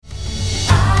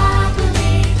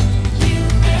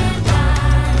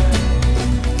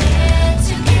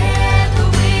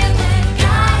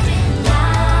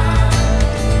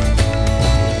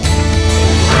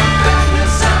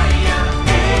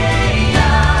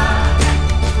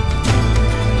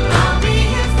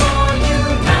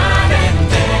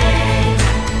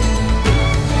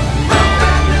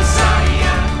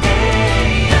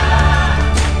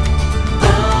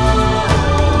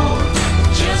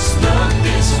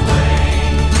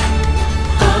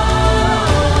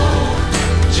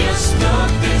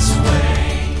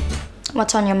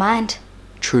What's on your mind?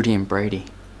 Trudy and Brady.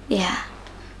 Yeah,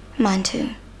 mine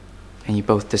too. And you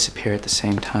both disappear at the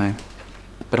same time.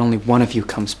 But only one of you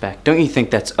comes back. Don't you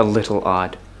think that's a little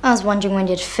odd? I was wondering when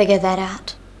you'd figure that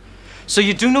out. So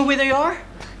you do know where they are?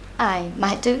 I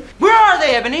might do. Where are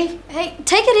they, Ebony? Hey,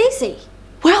 take it easy.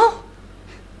 Well,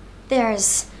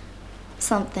 There's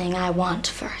something I want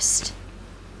first.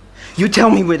 you tell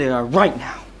me where they are right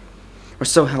now. Or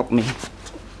so help me.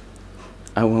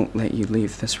 I won't let you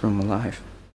leave this room alive.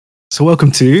 So welcome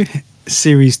to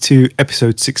Series 2,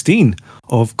 Episode 16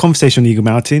 of Conversation on Eagle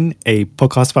Mountain, a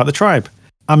podcast about the tribe.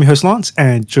 I'm your host, Lance,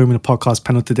 and joining the podcast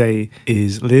panel today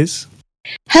is Liz.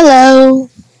 Hello.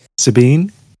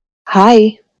 Sabine.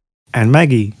 Hi. And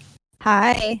Maggie.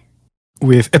 Hi.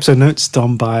 With episode notes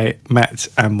done by Matt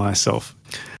and myself.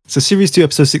 So Series 2,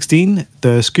 Episode 16,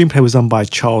 the screenplay was done by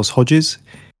Charles Hodges.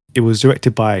 It was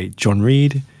directed by John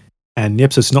Reed. And the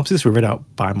episode synopsis were read out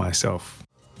by myself.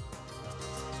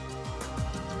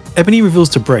 Ebony reveals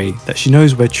to Bray that she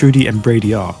knows where Trudy and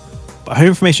Brady are, but her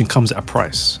information comes at a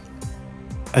price.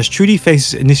 As Trudy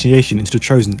faces initiation into the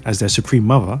Chosen as their supreme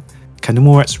mother, can the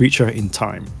Morats reach her in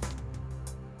time?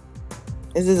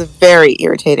 This is a very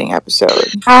irritating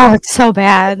episode. Oh, it's so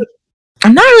bad.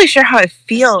 I'm not really sure how I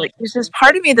feel. Like, there's this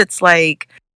part of me that's like,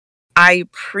 I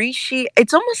appreciate.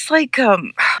 It's almost like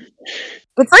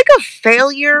it's like a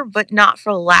failure, but not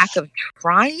for lack of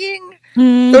trying.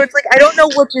 So it's like I don't know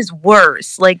which is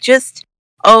worse. Like just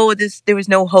there was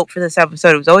no hope for this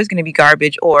episode. It was always going to be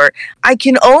garbage. Or I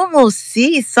can almost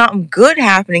see something good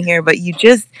happening here, but you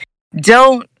just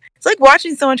don't. It's like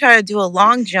watching someone try to do a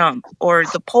long jump or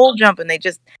the pole jump, and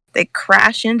they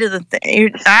crash into the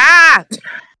thing. I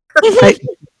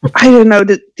don't know.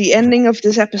 The ending of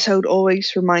this episode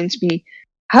always reminds me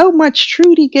how much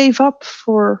Trudy gave up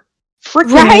for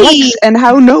freaking Lex and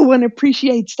how no one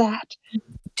appreciates that.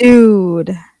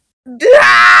 Dude. This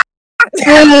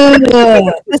episode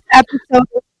is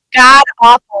god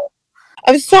awful.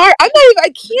 I'm sorry. I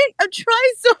can't. I'm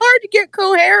trying so hard to get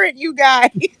coherent, you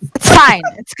guys. It's fine.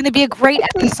 It's going to be a great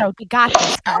episode. We got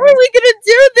this. How are we going to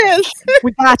do this?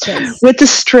 We got this. With the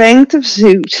strength of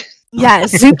Zoot.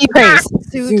 Yes, Zoot praise.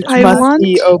 Zoot must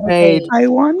be obeyed. I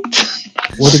want.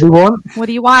 What do we want? What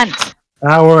do you want?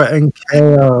 Power and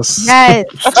chaos. Yes.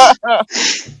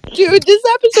 Dude, this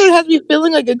episode has me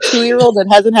feeling like a 2-year-old that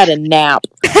hasn't had a nap.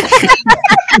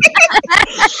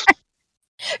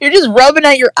 You're just rubbing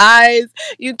at your eyes.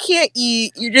 You can't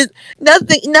eat. You just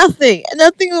nothing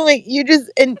will make you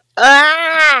just Basically,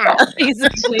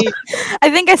 I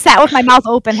think I sat with my mouth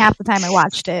open half the time I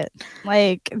watched it.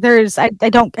 Like I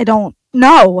don't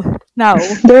know.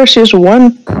 There's just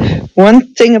one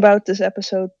thing about this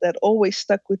episode that always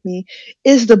stuck with me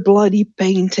is the bloody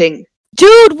painting.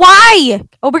 Dude, why?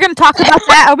 Oh, we're gonna talk about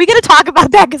that. Are we gonna talk about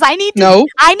that? Because I need to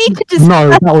just No,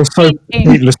 that was so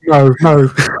pointless. No.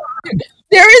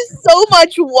 There is so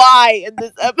much why in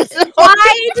this episode.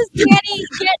 Why does Danny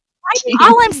get?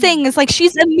 All I'm saying is, like,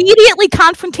 she's immediately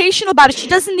confrontational about it. She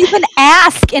doesn't even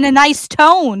ask in a nice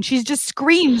tone. She just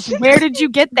screams, "Where did you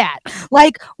get that?"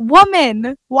 Like,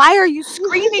 woman, why are you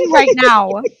screaming right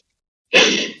now?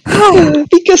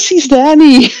 Because she's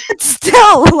Danny. But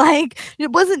still, like,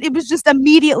 it was just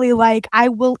immediately like, "I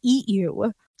will eat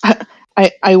you."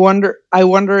 I wonder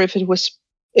if it was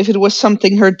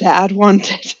something her dad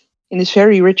wanted in his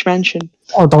very rich mansion.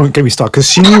 Oh, don't get me started,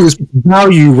 because she knew his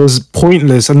value was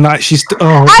pointless, and that she's.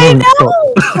 I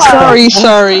know.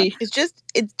 Sorry. It's just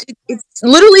it's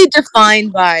literally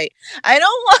defined by I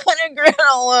don't want a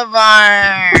granola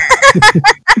bar.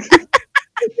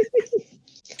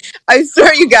 I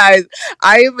swear, you guys,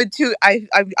 I am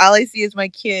all I see is my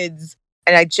kids,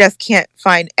 and I just can't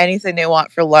find anything they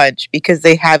want for lunch because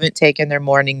they haven't taken their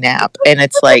morning nap. And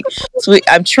it's like, sweet.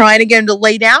 I'm trying to get them to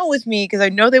lay down with me because I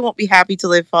know they won't be happy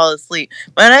till they fall asleep.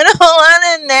 But I don't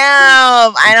want to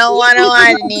nap. I don't want to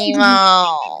watch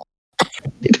Nemo.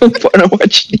 I don't want to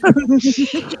watch.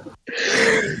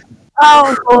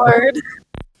 Oh Lord!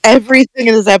 Everything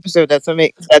in this episode, that's where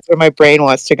my brain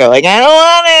wants to go. Like, I don't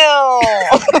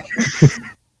want to.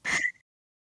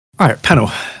 Alright, panel.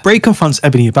 Bray confronts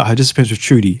Ebony about her disappearance with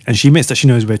Trudy, and she admits that she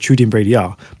knows where Trudy and Brady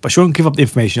are, but she won't give up the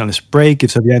information unless Bray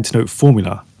gives her the antidote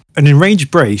formula. An enraged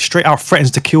Bray straight out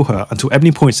threatens to kill her until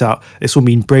Ebony points out this will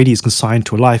mean Brady is consigned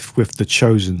to a life with the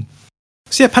Chosen.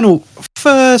 So yeah, panel,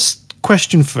 first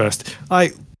question first.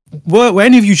 Were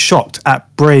any of you shocked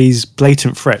at Bray's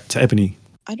blatant threat to Ebony?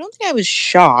 I don't think I was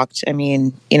shocked. I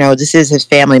mean, this is his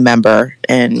family member,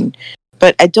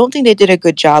 but I don't think they did a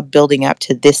good job building up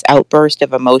to this outburst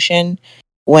of emotion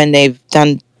when they've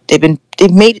been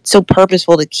it made it so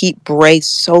purposeful to keep Bray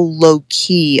so low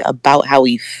key about how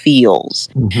he feels.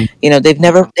 You know, they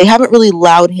haven't really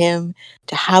allowed him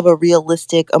to have a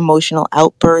realistic emotional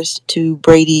outburst to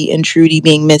Brady and Trudy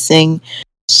being missing.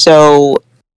 So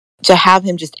to have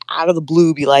him just out of the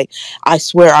blue be like, I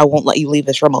swear I won't let you leave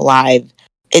this room alive,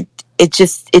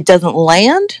 it doesn't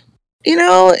land. You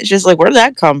know, it's just like, where did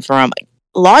that come from?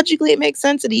 Logically, it makes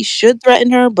sense that he should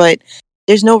threaten her, but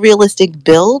there's no realistic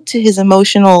build to his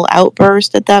emotional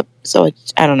outburst at that. So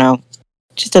I don't know.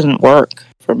 It just doesn't work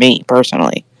for me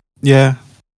personally. Yeah.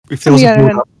 If there On was the a other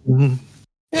build-up. hand,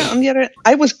 yeah, on the other hand,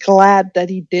 I was glad that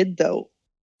he did, though.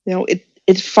 You know,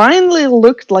 it finally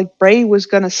looked like Bray was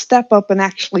going to step up and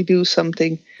actually do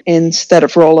something instead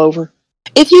of roll over.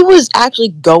 If he was actually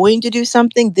going to do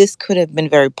something, this could have been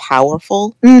very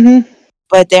powerful. Mm-hmm.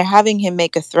 But they're having him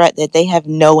make a threat that they have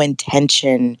no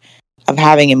intention of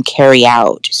having him carry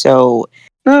out. So,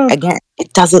 again,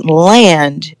 it doesn't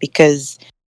land because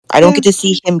I don't get to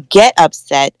see him get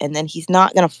upset, and then he's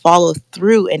not going to follow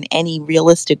through in any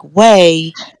realistic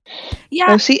way. Yeah.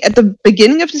 Now, see, at the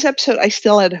beginning of this episode, I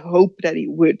still had hope that he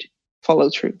would follow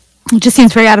through. It just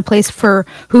seems very out of place for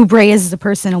who Bray is as a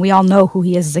person, and we all know who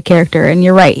he is as a character. And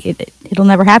you're right, it'll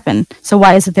never happen. So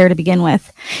why is it there to begin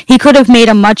with? He could have made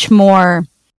a much more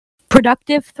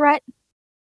productive threat,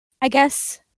 I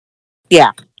guess.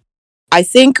 Yeah, I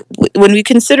think when we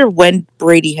consider when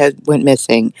Brady went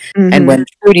missing and when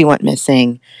Trudy went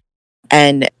missing,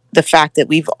 and the fact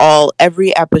that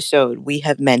every episode we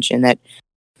have mentioned that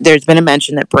there's been a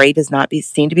mention that Bray does not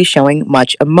seem to be showing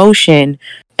much emotion.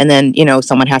 And then, you know,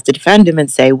 someone has to defend him and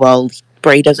say, well,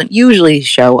 Bray doesn't usually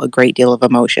show a great deal of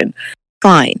emotion.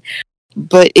 Fine.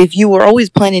 But if you were always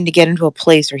planning to get into a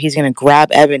place where he's going to grab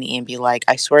Ebony and be like,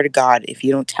 I swear to God, if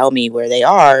you don't tell me where they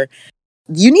are,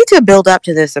 you need to build up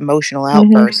to this emotional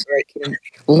outburst so it can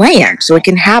land, so it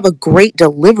can have a great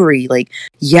delivery. Like,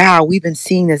 yeah, we've been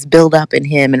seeing this build up in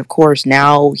him. And of course,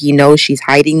 now he knows she's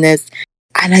hiding this.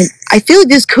 And I feel like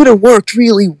this could have worked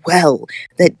really well.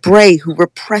 That Bray, who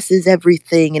represses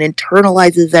everything and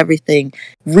internalizes everything,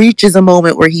 reaches a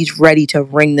moment where he's ready to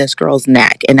wring this girl's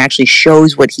neck and actually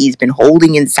shows what he's been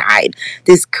holding inside.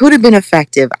 This could have been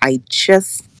effective. I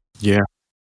just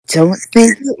don't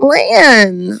think it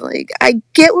lands. Like, I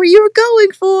get where you were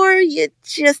going for. You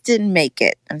just didn't make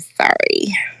it. I'm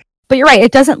sorry. But you're right,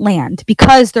 it doesn't land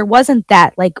because there wasn't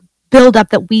that like build up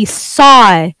that we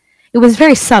saw. It was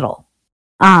very subtle.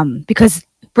 Because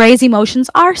Bray's emotions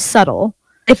are subtle,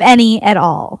 if any at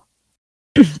all.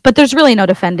 But there's really no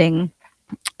defending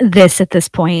this at this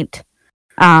point.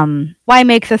 Why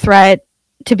make the threat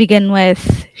to begin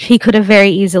with? He could have very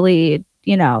easily,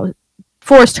 you know,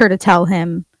 forced her to tell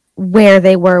him where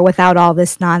they were without all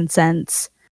this nonsense.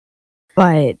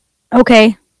 But,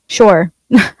 okay, sure.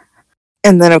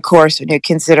 And then, of course, when you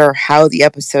consider how the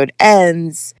episode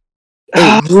ends,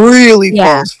 it really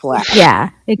falls flat.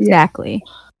 Yeah, exactly.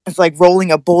 It's like rolling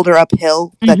a boulder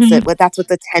uphill. That's it. But that's what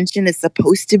the tension is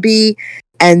supposed to be.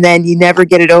 And then you never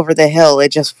get it over the hill.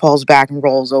 It just falls back and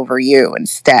rolls over you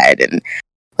instead. And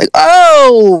like,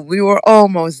 oh, we were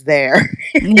almost there.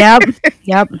 Yep.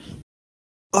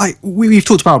 Like we've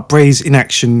talked about Bray's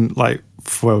inaction, like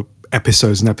for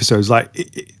episodes and episodes. Like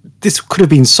this could have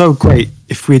been so great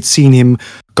if we had seen him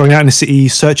going out in the city,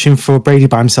 searching for Brady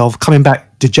by himself, coming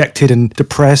back dejected and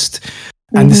depressed,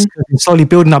 and this slowly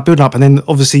building up, and then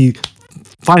obviously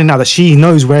finding out that she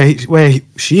knows where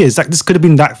she is. Like this could have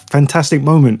been that fantastic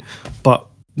moment, but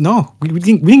no, we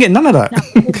didn't get none of that.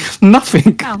 No.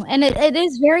 Nothing. No, and it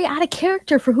is very out of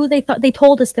character for who they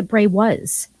told us that Bray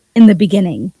was in the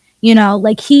beginning. You know,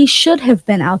 like he should have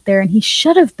been out there and he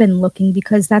should have been looking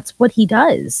because that's what he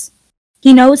does.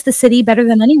 He knows the city better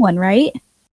than anyone, right?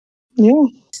 Yeah.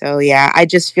 So yeah, I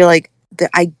just feel like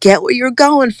I get what you're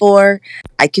going for.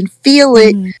 I can feel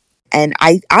it. And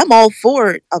I'm all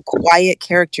for a quiet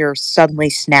character suddenly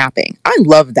snapping. I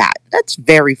love that. That's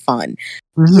very fun.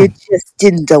 You just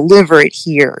didn't deliver it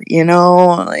here, you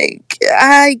know? Like,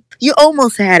 you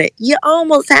almost had it.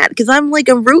 Because I'm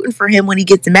rooting for him when he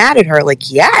gets mad at her. Like,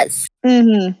 yes.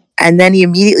 And then he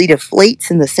immediately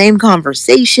deflates in the same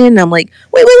conversation. I'm like,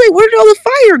 wait, where did all the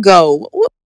fire go?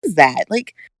 What was that?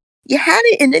 Like, you had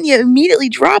it and then you immediately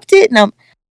dropped it.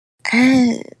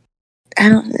 And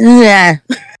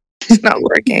it's not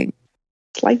working.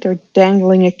 It's like they're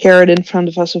dangling a carrot in front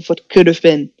of us of what could have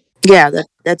been. Yeah,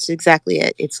 that's exactly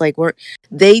it. It's like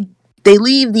they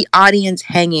leave the audience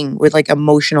hanging with like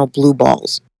emotional blue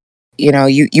balls. You know,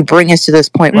 you bring us to this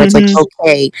point where it's like,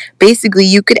 okay, basically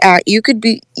you could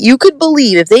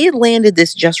believe if they had landed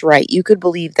this just right, you could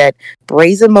believe that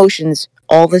Bray's emotions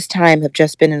all this time have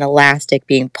just been an elastic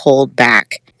being pulled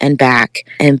back and back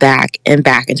and back and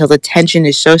back until the tension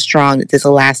is so strong that this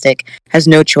elastic has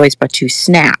no choice but to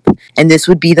snap. And this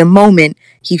would be the moment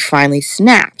he finally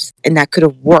snaps. And that could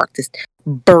have worked. This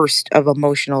burst of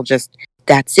emotional, just,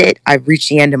 that's it. I've reached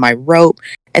the end of my rope.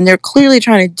 And they're clearly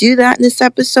trying to do that in this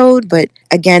episode. But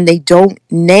again, they don't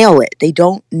nail it. They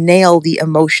don't nail the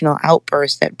emotional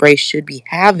outburst that Bray should be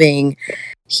having.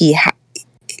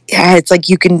 It's like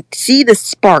you can see the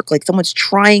spark, like someone's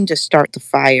trying to start the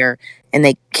fire and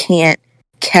they can't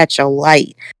catch a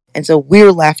light. And so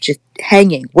we're left just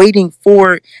hanging, waiting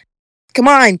for, come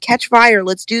on, catch fire,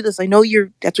 let's do this. I know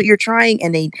that's what you're trying,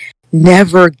 and they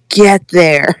never get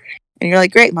there. And you're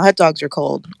like, great, my hot dogs are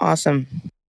cold. Awesome.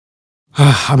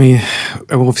 I mean,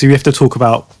 obviously we have to talk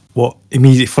about what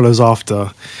immediately follows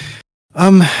after.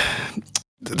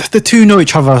 The two know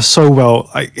each other so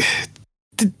well.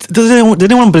 Did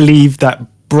anyone believe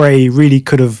that Bray really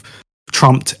could have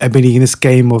trumped Ebony in this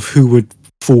game of who would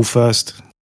fall first?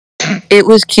 It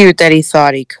was cute that he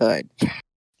thought he could.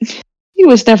 He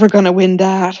was never going to win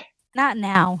that. Not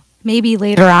now. Maybe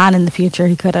later on in the future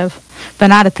he could have, but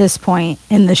not at this point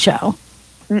in the show.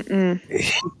 Mm-mm.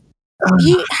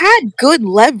 He had good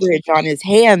leverage on his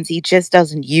hands. He just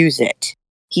doesn't use it.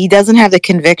 He doesn't have the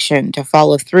conviction to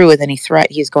follow through with any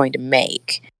threat he's going to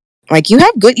make. Like, you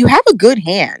have a good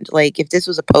hand. Like, if this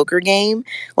was a poker game,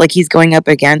 like he's going up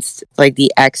against like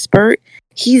the expert,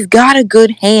 he's got a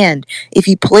good hand. If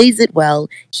he plays it well,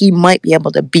 he might be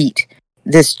able to beat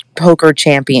this poker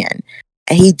champion.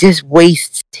 And he just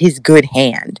wastes his good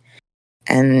hand.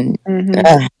 And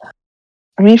I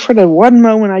mean, for the one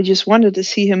moment, I just wanted to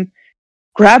see him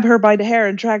grab her by the hair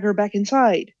and drag her back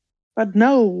inside. But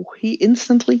no, he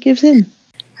instantly gives in.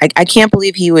 I can't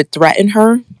believe he would threaten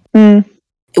her.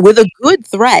 With a good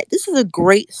threat. This is a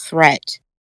great threat.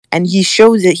 And he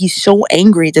shows that he's so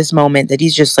angry at this moment that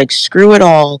he's just like, screw it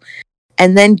all.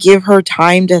 And then give her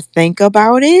time to think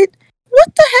about it?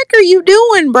 What the heck are you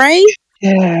doing, Bray?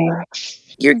 Yeah.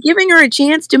 You're giving her a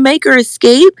chance to make her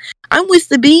escape? I'm with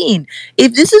the bean.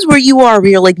 If this is where you are, where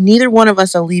you're like, neither one of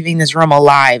us are leaving this room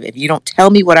alive, if you don't tell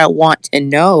me what I want to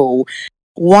know,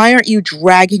 why aren't you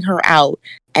dragging her out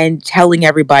and telling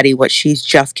everybody what she's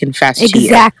just confessed to you?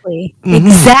 Exactly.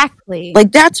 Exactly.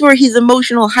 Like, that's where his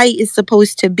emotional height is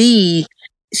supposed to be.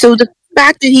 So the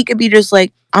fact that he could be just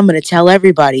like, I'm going to tell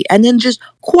everybody, and then just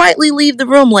quietly leave the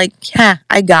room like,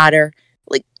 I got her.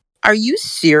 Like, are you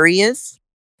serious?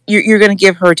 You're going to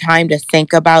give her time to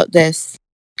think about this?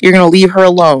 You're going to leave her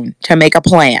alone to make a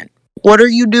plan? What are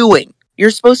you doing?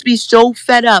 You're supposed to be so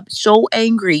fed up, so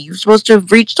angry. You're supposed to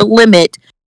have reached a limit,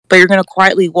 but you're going to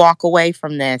quietly walk away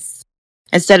from this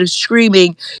instead of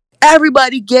screaming,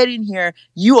 everybody get in here.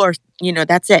 You are,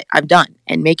 that's it. I'm done.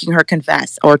 And making her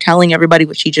confess or telling everybody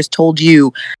what she just told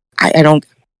you.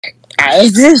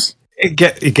 It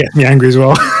gets me angry as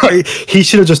well. He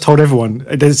should have just told everyone.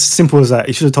 It's as simple as that.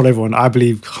 He should have told everyone. I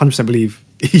believe, 100% believe,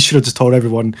 he should have just told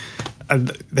everyone. And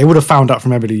they would have found out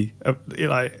from Ebony.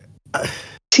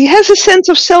 He has a sense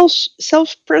of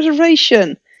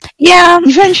self-preservation. Yeah.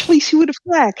 Eventually, she would have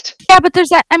cracked. Yeah, but there's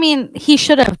that. I mean, he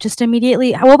should have just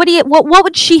immediately. What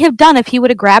would she have done if he would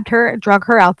have grabbed her, drug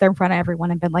her out there in front of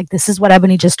everyone, and been like, "This is what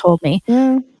Ebony just told me.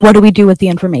 What do we do with the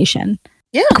information?"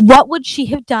 Yeah. What would she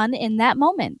have done in that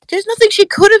moment? There's nothing she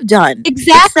could have done.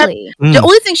 Exactly. The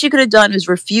only thing she could have done is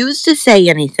refuse to say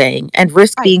anything and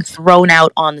risk being thrown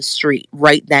out on the street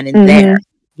right then and there.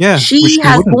 Yeah. She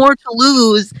has more to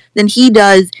lose than he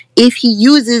does if he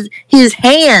uses his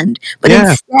hand. But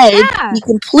instead, he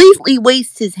completely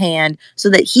wastes his hand so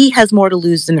that he has more to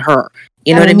lose than her.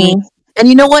 You know what I mean? And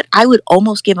you know what? I would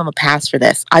almost give him a pass for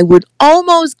this. I would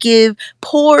almost give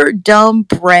poor, dumb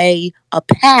Bray a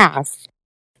pass.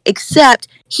 Except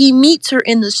he meets her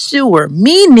in the sewer,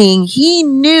 meaning he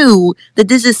knew that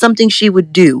this is something she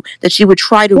would do, that she would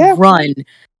try to run.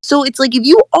 So it's like, if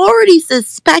you already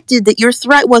suspected that your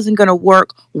threat wasn't going to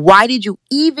work, why did you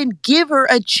even give her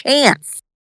a chance?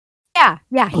 Yeah.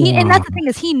 And that's the thing,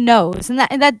 is he knows,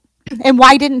 and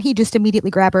why didn't he just immediately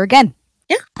grab her again?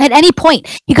 Yeah. At any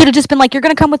point, he could have just been like, "You're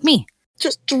going to come with me."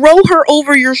 Just throw her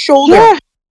over your shoulder. Yeah,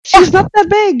 she's not that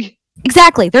big.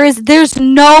 Exactly. There's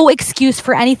no excuse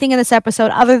for anything in this episode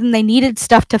other than they needed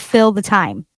stuff to fill the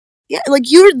time. Yeah, like,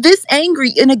 you're this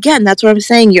angry. And again, that's what I'm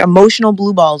saying. You're emotional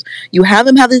blue balls. You have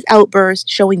him have this outburst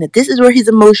showing that this is where his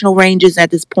emotional range is at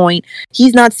this point.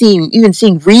 He's not even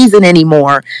seeing reason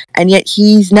anymore. And yet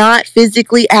he's not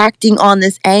physically acting on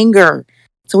this anger.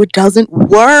 So it doesn't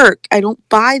work. I don't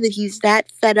buy that he's that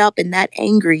fed up and that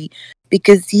angry,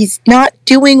 because he's not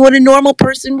doing what a normal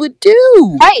person would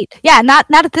do. Right. Yeah, not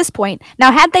at this point.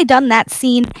 Now, had they done that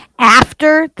scene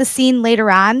after the scene later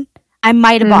on, I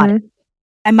might have bought it.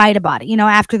 I might have bought it.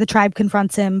 After the tribe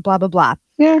confronts him, blah blah blah.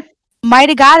 Yeah. Might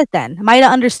have got it then. Might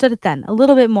have understood it then a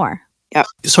little bit more.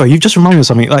 Sorry, you've just reminded me of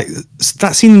something. Like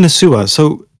that scene in the sewer.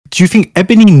 So, do you think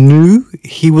Ebony knew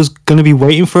he was going to be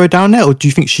waiting for her down there, or do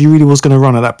you think she really was going to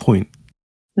run at that point?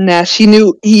 Nah, she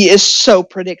knew. He is so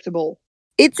predictable.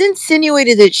 It's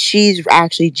insinuated that she's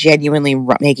actually genuinely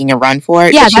making a run for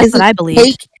it. Yeah, she that's what I believe.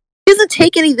 She doesn't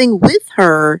take anything with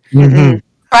her. Mm-hmm.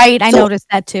 Right, I noticed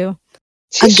that too.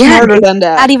 She's smarter than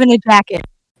that. Not even a jacket.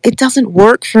 It doesn't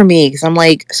work for me because I'm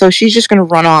like, so she's just going to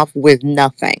run off with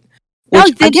nothing.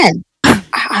 Which, again,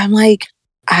 I'm like,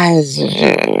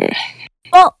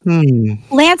 well,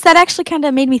 Lance, that actually kind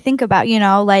of made me think about,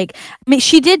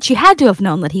 she had to have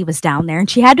known that he was down there, and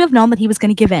she had to have known that he was going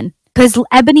to give in. Because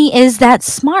Ebony is that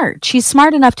smart. She's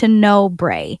smart enough to know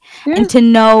Bray and to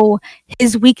know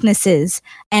his weaknesses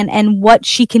and what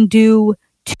she can do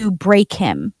to break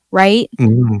him, right?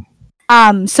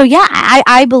 Mm-hmm. So yeah,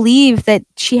 I believe that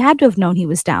she had to have known he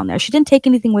was down there. She didn't take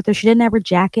anything with her. She didn't have her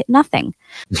jacket, nothing.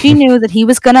 She knew that he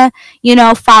was gonna,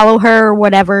 follow her or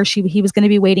whatever. He was gonna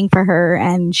be waiting for her,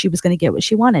 and she was gonna get what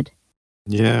she wanted.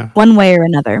 Yeah. One way or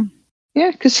another.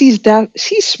 Yeah, because he's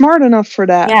smart enough for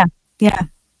that. Yeah.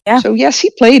 So yes,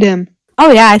 he played him.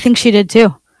 Oh yeah, I think she did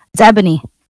too. It's Ebony.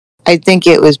 I think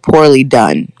it was poorly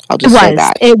done. I'll just say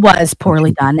that. It was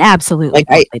poorly done. Absolutely.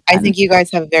 I think you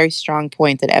guys have a very strong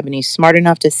point that Ebony's smart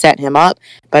enough to set him up,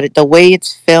 but the way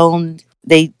it's filmed,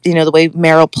 the way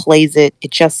Meryl plays it,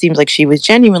 it just seems like she was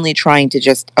genuinely trying to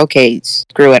just, okay,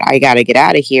 screw it, I gotta get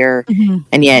out of here. Mm-hmm.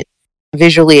 And yet,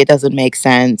 visually, it doesn't make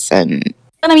sense. And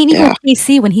I mean, even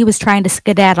KC, when he was trying to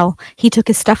skedaddle, he took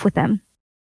his stuff with him.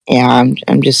 Yeah,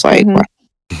 I'm just like,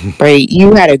 Bray,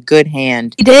 you had a good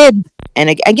hand. He did. And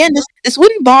again, this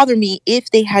wouldn't bother me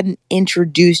if they hadn't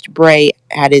introduced Bray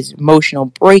at his emotional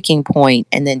breaking point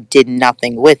and then did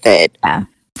nothing with it. Yeah.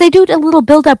 They do a little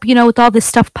build-up, with all this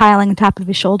stuff piling on top of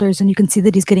his shoulders, and you can see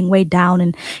that he's getting weighed down,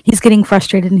 and he's getting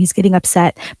frustrated, and he's getting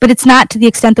upset. But it's not to the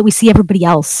extent that we see everybody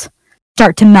else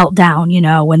start to melt down,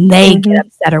 when they get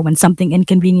upset or when something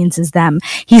inconveniences them.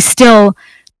 He still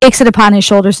takes it upon his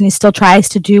shoulders, and he still tries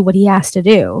to do what he has to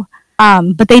do.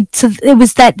 But it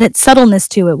was that subtleness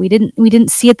to it. We didn't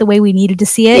see it the way we needed to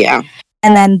see it. Yeah.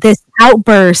 And then this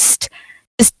outburst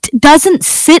just doesn't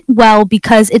sit well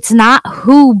because it's not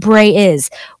who Bray is.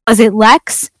 Was it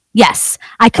Lex? Yes.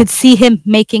 I could see him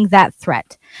making that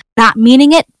threat. Not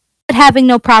meaning it, but having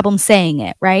no problem saying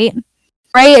it, right?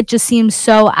 Bray, it just seems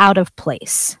so out of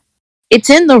place.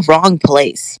 It's in the wrong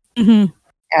place. Mm-hmm.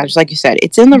 Yeah, just like you said,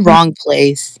 it's in the wrong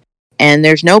place. And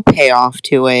there's no payoff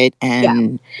to it,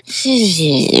 and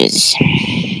yeah,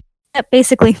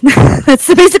 basically,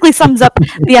 that basically sums up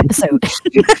the episode.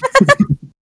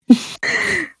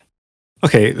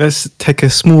 Okay, let's take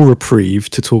a small reprieve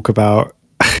to talk about.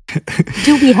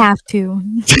 Do we have to?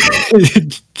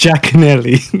 Jack and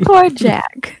Ellie. Poor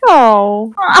Jack.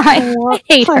 Oh, I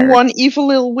hate her. From one evil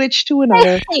little witch to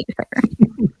another. I hate her.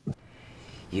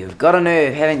 You've got a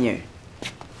nerve, haven't you?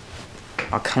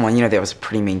 Oh, come on, that was a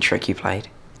pretty mean trick you played.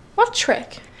 What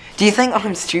trick? Do you think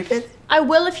I'm stupid? I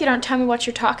will if you don't tell me what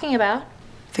you're talking about.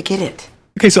 Forget it.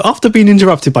 Okay, so after being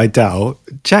interrupted by Dal,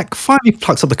 Jack finally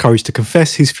plucks up the courage to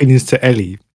confess his feelings to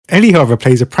Ellie. Ellie, however,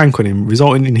 plays a prank on him,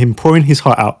 resulting in him pouring his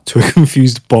heart out to a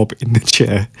confused Bob in the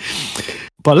chair.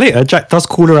 But later, Jack does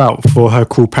call her out for her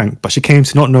cruel prank, but she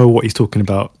claims to not know what he's talking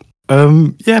about.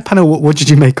 Panel, what did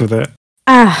you make of it?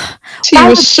 She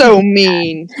was so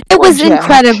mean. It was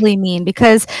incredibly mean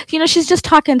because, she's just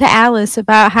talking to Alice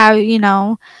about how,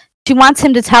 she wants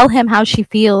him to tell him how she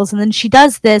feels. And then she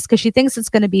does this because she thinks it's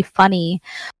going to be funny.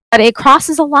 But it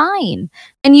crosses a line.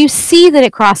 And you see that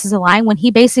it crosses a line when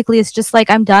he basically is just like,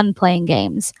 I'm done playing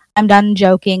games. I'm done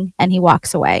joking. And he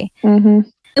walks away. Mm-hmm.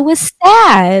 It was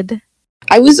sad.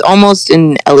 I was almost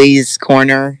in Ellie's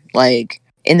corner, like,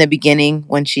 in the beginning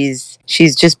when she's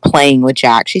just playing with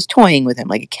Jack. She's toying with him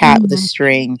like a cat with a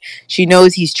string. She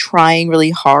knows he's trying really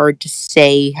hard to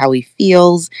say how he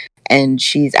feels, and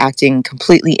she's acting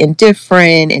completely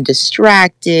indifferent and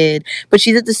distracted, but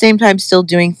she's at the same time still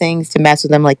doing things to mess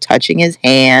with him, like touching his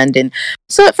hand. And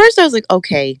so at first I was like,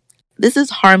 okay, this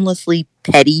is harmlessly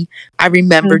petty. I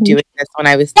remember doing this when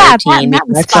I was 13 with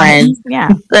my friends. Yeah.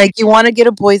 Like, you want to get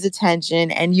a boy's attention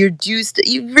and you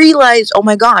realize, oh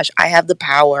my gosh, I have the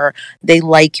power. They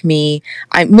like me.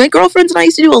 My girlfriends and I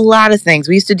used to do a lot of things.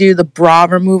 We used to do the bra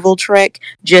removal trick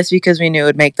just because we knew it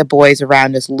would make the boys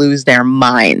around us lose their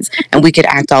minds. And we could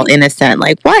act all innocent,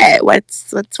 like,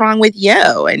 what's wrong with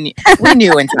you? And we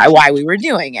knew inside why we were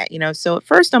doing it, So at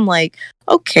first I'm like,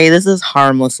 okay, this is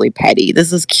harmlessly petty.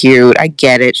 This is cute. I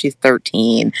get it. She's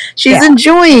 13. She's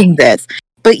enjoying this.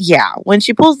 But yeah, when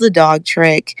she pulls the dog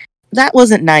trick, that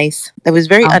wasn't nice. That was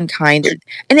very unkind.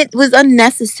 And it was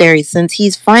unnecessary since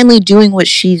he's finally doing what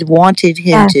she wanted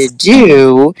him to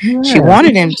do. She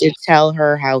wanted him to tell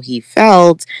her how he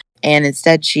felt, and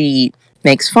instead she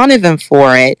makes fun of him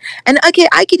for it. And okay,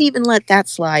 I could even let that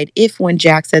slide if when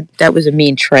Jack said that was a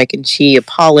mean trick and she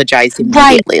apologized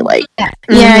immediately. Like,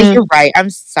 yeah, you're right.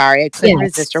 I'm sorry. I couldn't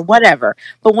resist or whatever.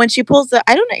 But when she pulls I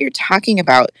don't know what you're talking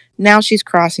about. Now she's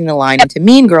crossing the line into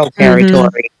mean girl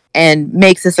territory and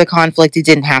makes this a conflict it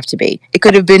didn't have to be. It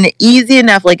could have been easy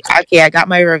enough, like, okay, I got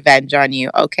my revenge on you.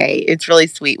 Okay, it's really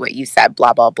sweet what you said,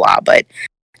 blah, blah, blah.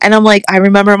 And I'm like, I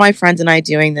remember my friends and I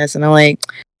doing this, and I'm like,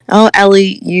 oh,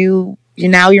 Ellie, you're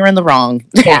in the wrong.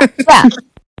 Yeah.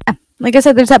 Like I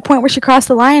said, there's that point where she crossed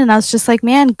the line, and I was just like,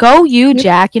 man, go you,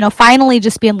 Jack. Finally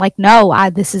just being like, no,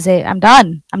 this is it. I'm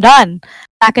done.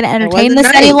 Not going to entertain this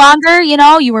any longer.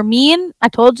 You were mean. I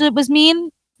told you it was mean.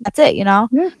 That's it,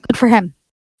 Good for him.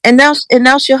 And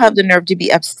now she'll have the nerve to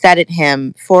be upset at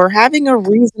him for having a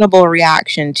reasonable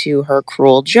reaction to her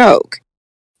cruel joke.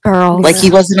 Girls. Like he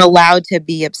wasn't allowed to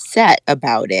be upset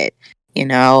about it,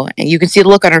 And you can see the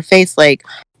look on her face like,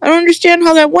 I don't understand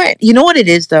how that went. You know what it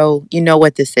is, though? You know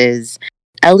what this is?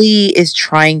 Ellie is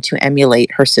trying to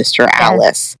emulate her sister,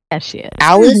 Alice. Yes, she is.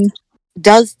 Alice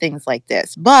does things like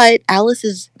this, but Alice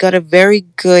has got a very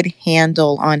good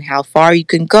handle on how far you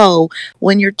can go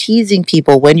when you're teasing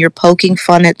people, when you're poking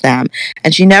fun at them,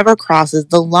 and she never crosses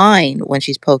the line when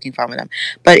she's poking fun at them.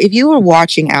 But if you were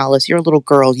watching Alice, you're a little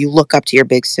girl, you look up to your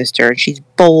big sister, and she's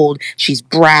bold, she's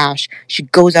brash, she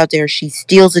goes out there, she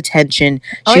steals attention,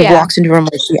 she walks into a room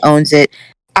like she owns it.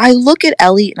 I look at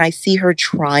Ellie and I see her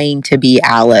trying to be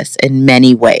Alice in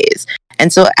many ways.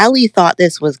 And so Ellie thought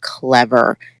this was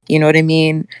clever. You know what I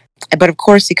mean? But of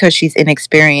course, because she's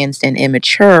inexperienced and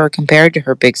immature compared to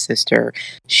her big sister,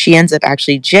 she ends up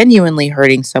actually genuinely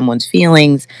hurting someone's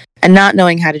feelings and not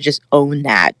knowing how to just own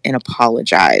that and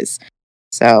apologize.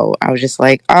 So I was just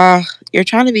like, you're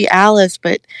trying to be Alice,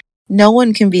 but no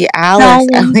one can be Alice.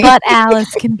 No one but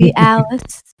Alice can be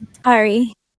Alice.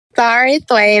 Sorry,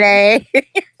 sweetie.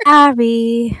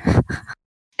 Sorry.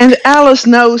 And Alice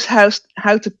knows how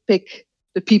to pick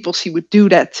the people she would do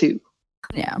that to.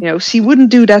 Yeah. She wouldn't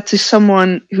do that to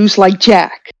someone who's like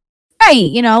Jack.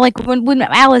 Right, like when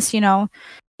Alice,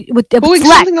 with pulling Lex.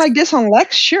 Something like this on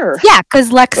Lex, sure. Yeah,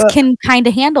 because Lex can kind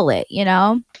of handle it,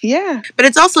 Yeah. But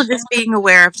it's also just being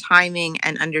aware of timing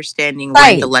and understanding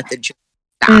when to let the joke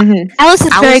stop. Alice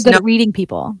is very good at reading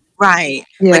people. Right.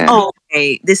 Yeah. Like,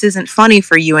 okay, this isn't funny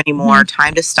for you anymore.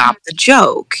 Time to stop the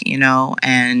joke,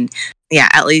 And yeah,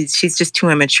 at least she's just too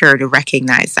immature to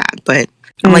recognize that. But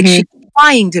I'm like, she's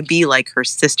trying to be like her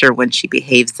sister when she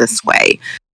behaves this way,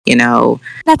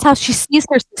 That's how she sees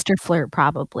her sister flirt,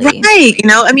 probably. Right.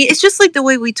 I mean, it's just like the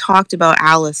way we talked about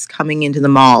Alice coming into the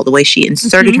mall, the way she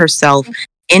inserted herself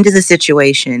into the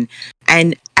situation.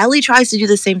 And Ellie tries to do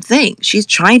the same thing. She's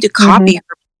trying to copy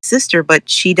her sister, but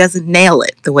she doesn't nail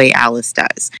it the way Alice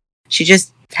does. She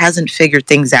just hasn't figured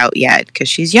things out yet because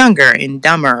she's younger and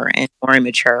dumber and more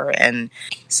immature. And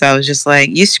so I was just like,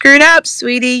 you screwed up,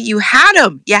 sweetie. You had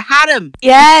him.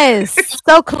 Yes.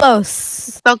 So close.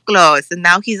 So close. And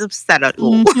now he's upset at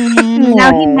you.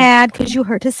 Now he's mad because you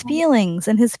hurt his feelings,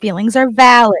 and his feelings are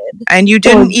valid. And you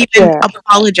didn't even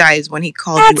apologize when he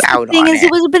called you out on it.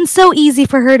 It would have been so easy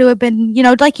for her to have been,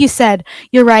 like you said,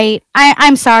 you're right.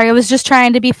 I'm sorry. I was just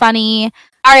trying to be funny.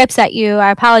 I upset you. I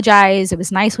apologize. It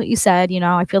was nice what you said.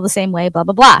 I feel the same way, blah,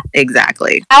 blah, blah.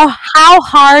 Exactly. How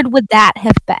hard would that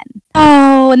have been?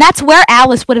 Oh, and that's where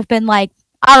Alice would have been like,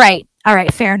 all right,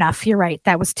 fair enough. You're right.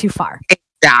 That was too far.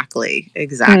 Exactly.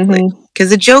 Because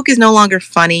the joke is no longer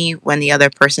funny when the other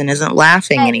person isn't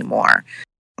laughing anymore.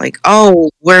 Like,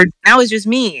 now it's just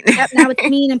mean. Yep, now it's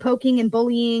mean and poking and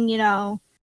bullying,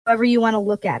 however you want to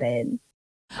look at it.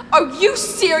 Are you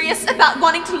serious about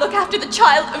wanting to look after the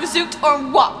child of Zoot or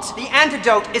what? The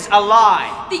antidote is a lie.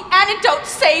 The antidote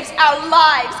saves our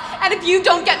lives. And if you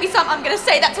don't get me some, I'm going to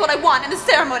say that's what I want in the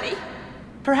ceremony.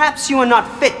 Perhaps you are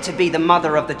not fit to be the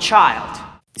mother of the child.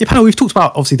 Yeah, panel, we've talked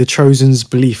about, obviously, the Chosen's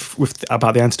belief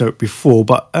about the antidote before,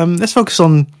 but let's focus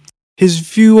on his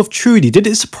view of Trudy. Did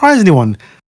it surprise anyone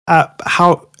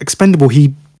how expendable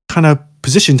he kind of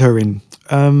positioned her in?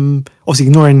 Obviously,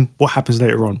 ignoring what happens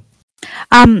later on.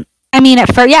 I mean,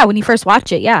 when you first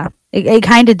watch it, it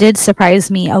kind of did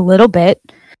surprise me a little bit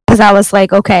because I was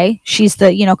like, okay, she's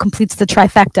the, completes the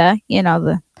trifecta,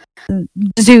 the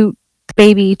Zoot,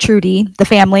 baby, Trudy, the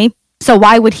family, So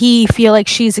why would he feel like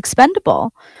she's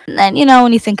expendable? And then,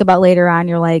 when you think about later on,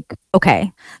 you're like,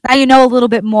 okay, now you know a little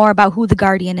bit more about who the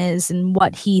Guardian is and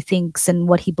what he thinks and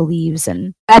what he believes.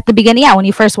 And at the beginning, when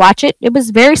you first watch it, it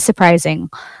was very surprising.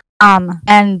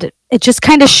 And it just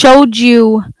kind of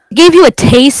gave you a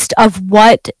taste of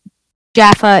what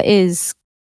Jaffa is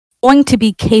going to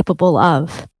be capable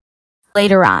of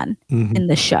later on in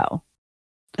the show.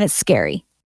 And it's scary.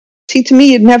 See, to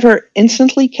me, it never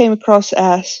instantly came across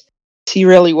as he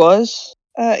really was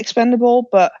expendable,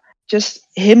 but just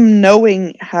him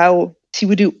knowing how she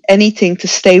would do anything to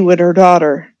stay with her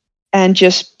daughter and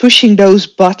just pushing those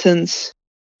buttons,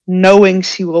 knowing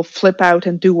she will flip out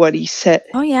and do what he says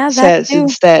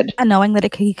instead. And knowing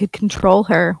that he could control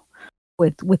her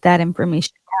with that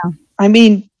information. Yeah. I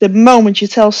mean, the moment you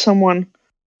tell someone,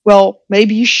 well,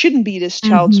 maybe you shouldn't be this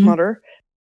child's mother,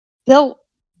 they'll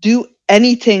do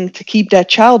anything to keep that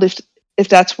child if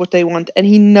that's what they want. And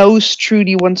he knows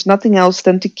Trudy wants nothing else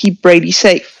than to keep Brady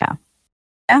safe. Yeah.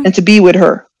 And to be with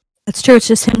her. It's true. It's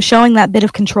just him showing that bit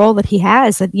of control that he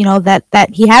has, that that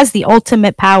he has the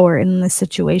ultimate power in this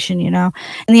situation, in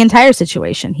the entire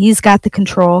situation. He's got the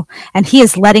control, and he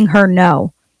is letting her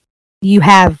know you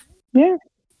have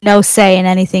no say in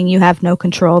anything. You have no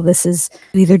control. This is,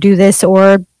 you either do this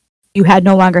or you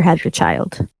no longer have your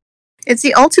child. It's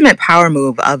the ultimate power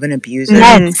move of an abuser.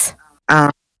 Yes.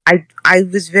 I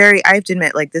have to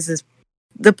admit, like, this is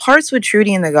the parts with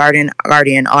Trudy and the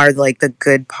Guardian are like the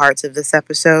good parts of this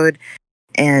episode.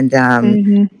 And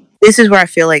this is where I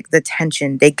feel like the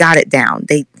tension, they got it down.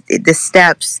 The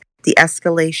steps, the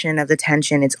escalation of the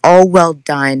tension, it's all well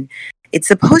done. It's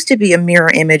supposed to be a mirror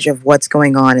image of what's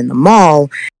going on in the mall,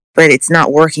 but it's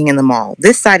not working in the mall.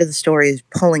 This side of the story is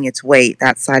pulling its weight.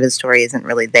 That side of the story isn't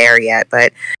really there yet.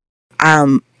 But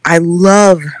I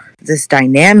love this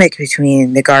dynamic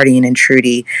between the Guardian and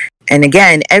Trudy. And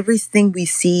again, everything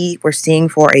we're seeing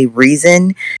for a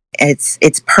reason.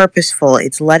 It's purposeful.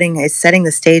 It's setting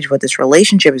the stage what this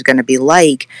relationship is going to be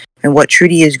like and what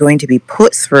Trudy is going to be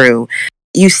put through.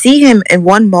 You see him in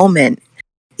one moment,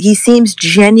 he seems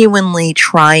genuinely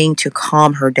trying to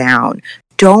calm her down.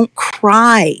 Don't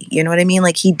cry. You know what I mean?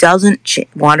 Like, he doesn't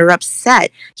want her upset.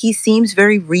 He seems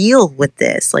very real with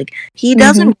this. Like, he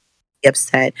doesn't be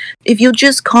upset. If you'll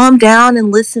just calm down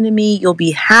and listen to me, you'll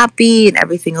be happy and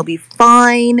everything will be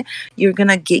fine. You're going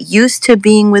to get used to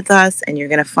being with us and you're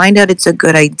going to find out it's a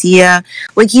good idea.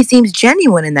 Like, he seems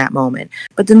genuine in that moment.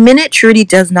 But the minute Trudy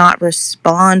does not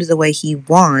respond the way he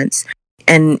wants,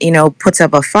 and, puts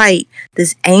up a fight,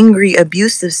 this angry,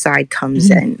 abusive side comes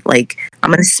in. Like, I'm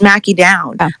going to smack you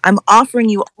down. Yeah. I'm offering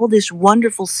you all this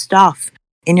wonderful stuff.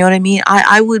 You know what I mean?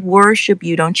 I would worship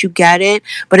you. Don't you get it?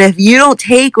 But if you don't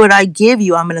take what I give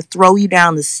you, I'm going to throw you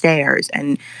down the stairs.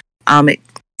 And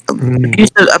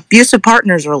abusive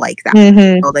partners are like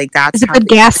that. So, like, that's it's a good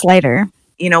gaslighter.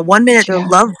 1 minute they're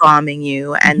love bombing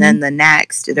you, and then the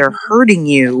next they're hurting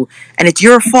you, and it's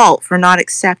your fault for not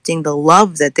accepting the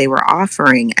love that they were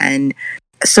offering. And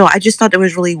so I just thought it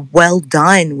was really well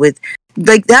done with,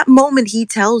 like, that moment he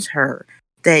tells her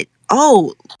that,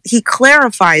 he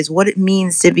clarifies what it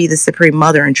means to be the Supreme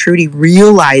Mother, and Trudy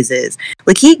realizes,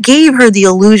 like, he gave her the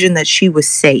illusion that she was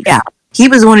safe. Yeah. He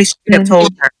was the one who straight up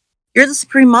told her, you're the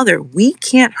Supreme Mother, we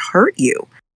can't hurt you.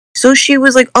 So she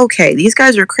was like, okay, these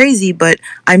guys are crazy, but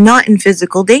I'm not in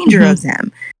physical danger of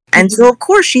them. And so, of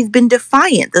course, she's been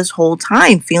defiant this whole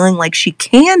time, feeling like she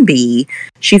can be.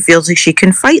 She feels like she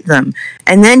can fight them.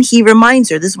 And then he reminds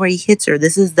her, this is where he hits her,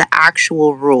 this is the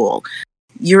actual rule.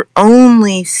 You're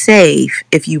only safe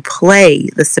if you play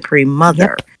the Supreme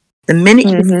Mother. Yep. The minute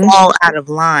you fall out of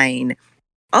line,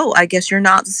 I guess you're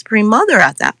not the Supreme Mother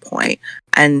at that point.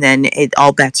 And then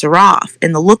all bets are off.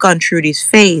 And the look on Trudy's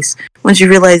face when she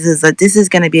realizes that this is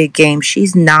going to be a game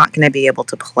she's not going to be able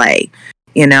to play,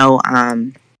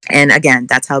 And again,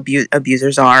 that's how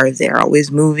abusers are. They're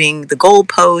always moving the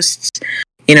goalposts.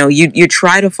 You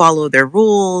try to follow their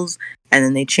rules, and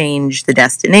then they change the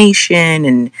destination,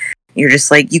 and you're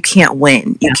just like, you can't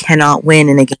win. You cannot win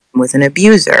in a game with an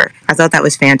abuser. I thought that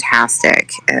was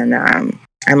fantastic. And I'm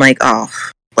like,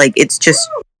 it's just,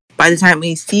 by the time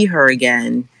we see her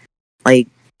again, like,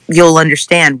 you'll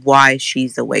understand why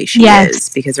she's the way she is,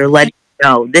 because they're letting you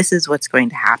know this is what's going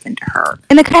to happen to her.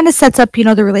 And it kind of sets up,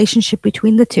 the relationship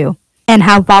between the two and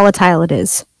how volatile it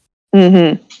is.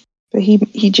 But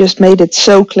he just made it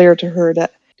so clear to her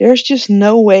that there's just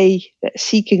no way that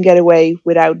she can get away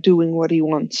without doing what he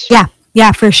wants.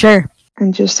 Yeah, for sure.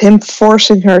 And just him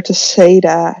forcing her to say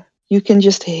that, you can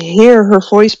just hear her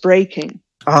voice breaking.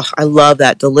 Oh, I love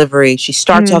that delivery. She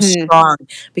starts off strong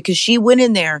because she went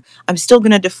in there. I'm still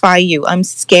going to defy you. I'm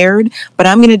scared, but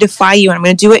I'm going to defy you. And I'm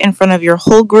going to do it in front of your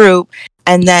whole group.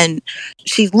 And then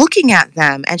she's looking at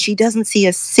them and she doesn't see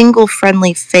a single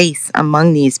friendly face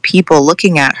among these people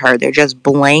looking at her. They're just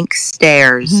blank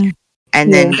stares.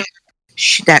 And then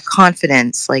that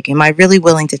confidence, like, am I really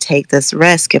willing to take this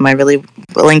risk? Am I really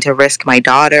willing to risk my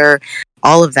daughter?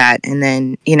 All of that. And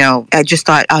then, you know, I just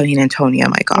thought, I mean, Antonia,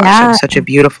 my gosh, that's such a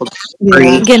beautiful story.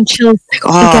 I'm getting chills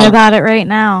thinking about it right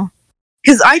now.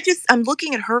 Because I'm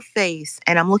looking at her face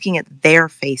and I'm looking at their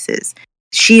faces.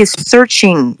 She is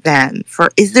searching them for,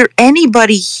 is there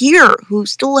anybody here who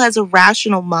still has a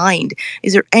rational mind?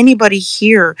 Is there anybody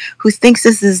here who thinks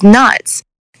this is nuts?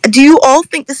 Do you all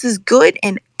think this is good?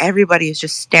 And everybody is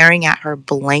just staring at her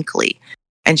blankly.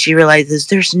 And she realizes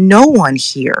there's no one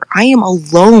here. I am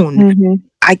alone.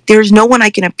 There's no one I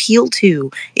can appeal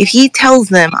to. If he tells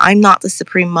them I'm not the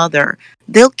Supreme Mother,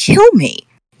 they'll kill me,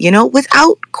 you know,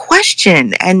 without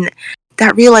question. And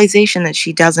that realization that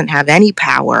she doesn't have any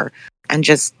power and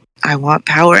just, I want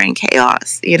power and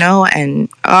chaos, you know, and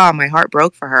my heart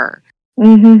broke for her.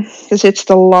 Because it's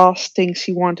the last thing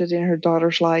she wanted in her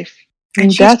daughter's life.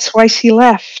 And that's why she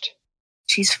left.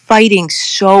 She's fighting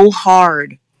so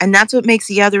hard. And that's what makes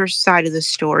the other side of the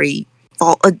story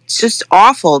it's just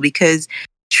awful, because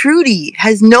Trudy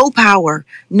has no power,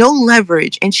 no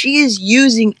leverage, and she is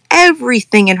using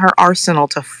everything in her arsenal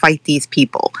to fight these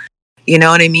people. You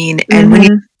know what I mean? And when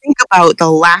you think about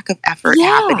the lack of effort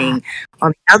happening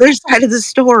on the other side of the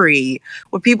story,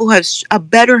 where people have a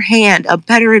better hand, a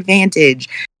better advantage,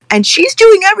 and she's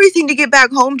doing everything to get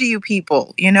back home to you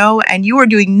people, you know, and you are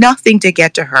doing nothing to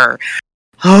get to her.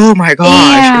 Oh my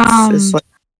gosh. It's like,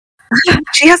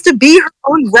 she has to be her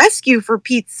own rescue, for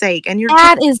Pete's sake. And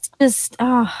is just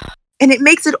and it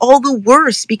makes it all the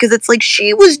worse, because it's like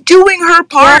she was doing her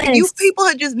part. And you people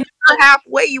had just met her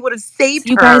halfway, you would have saved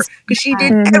her, because she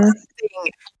did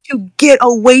everything to get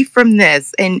away from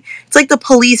this. And it's like the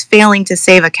police failing to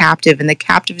save a captive, and the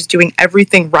captive is doing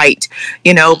everything right,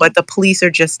 you know, but the police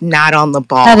are just not on the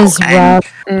ball. That is rough.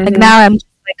 Like, now I'm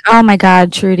like, oh my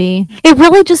God, Trudy. It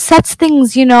really just sets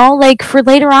things, you know, like for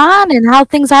later on and how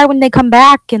things are when they come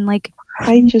back. And like,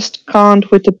 I just can't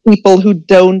with the people who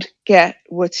don't get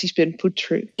what she's been put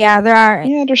through. Yeah, there are.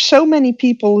 Yeah, there's so many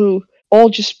people who all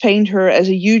just paint her as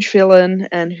a huge villain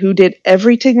and who did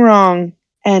everything wrong.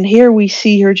 And here we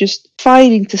see her just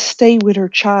fighting to stay with her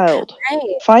child,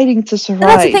 fighting to survive. And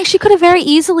that's the thing. She could have very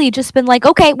easily just been like,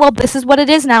 okay, well, this is what it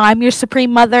is now. I'm your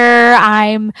Supreme Mother.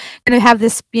 I'm going to have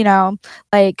this, you know,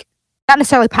 like, not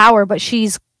necessarily power, but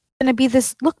she's going to be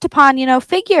this looked upon, you know,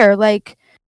 figure. Like,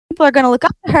 people are going to look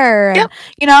up to her. And,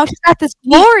 you know, she's got this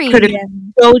glory. Could have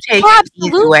so taken the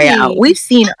easy way out. We've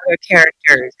seen other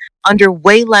characters under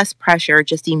way less pressure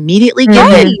just immediately give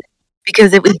in,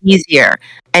 because it was easier.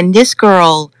 And this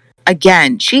girl,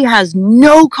 again, she has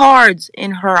no cards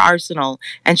in her arsenal,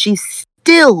 and she's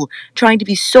still trying to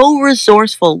be so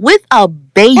resourceful with a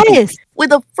baby,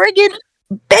 with a friggin'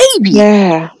 baby.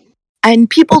 Yeah. And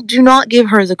people do not give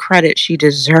her the credit she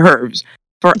deserves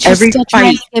for every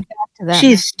fight.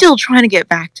 She's still trying to get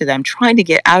back to them, trying to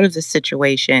get out of the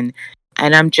situation.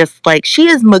 And I'm just like, she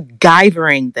is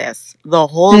MacGyvering this the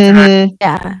whole time.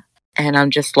 Yeah. And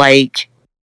I'm just like,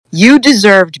 you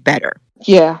deserved better.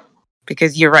 Yeah.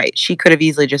 Because you're right. She could have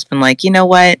easily just been like, you know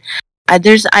what?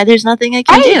 There's nothing I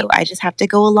can do. I just have to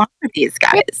go along with these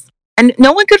guys. And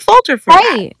no one could fault her for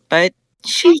that. But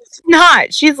she's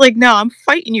not. She's like, no, I'm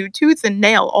fighting you tooth and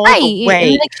nail all the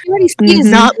way. Like, she already sees,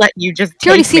 not letting you just she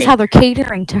already sees how they're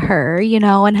catering to her, you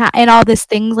know, and all these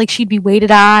things. Like, she'd be waited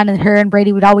on, and her and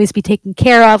Brady would always be taken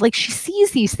care of. Like, she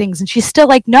sees these things, and she's still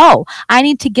like, no, I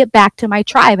need to get back to my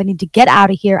tribe. I need to get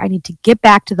out of here. I need to get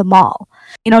back to the mall.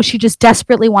 You know, she just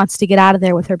desperately wants to get out of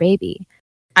there with her baby.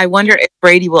 I wonder if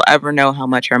Brady will ever know how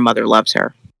much her mother loves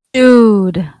her.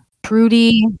 Dude,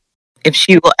 Trudy. If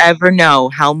she will ever know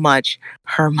how much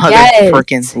her mother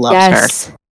freaking loves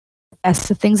her. Yes,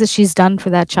 the things that she's done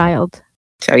for that child.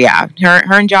 So yeah, her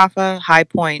and Jaffa, high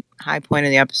point of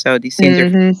the episode. These scenes are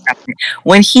fantastic.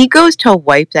 When he goes to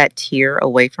wipe that tear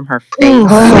away from her face,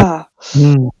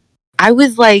 I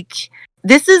was like,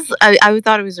 this is, I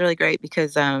thought it was really great,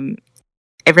 because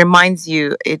it reminds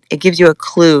you, it gives you a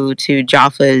clue to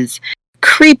Jaffa's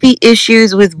creepy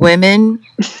issues with women,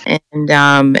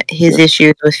 and his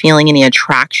issues with feeling any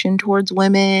attraction towards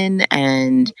women,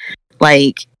 and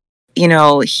like, you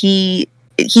know, he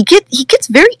gets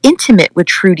very intimate with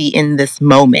Trudy in this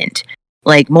moment,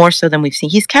 like more so than we've seen.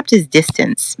 He's kept his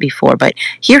distance before, but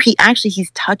here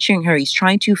he's touching her. He's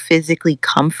trying to physically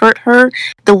comfort her.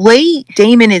 The way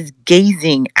Damon is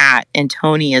gazing at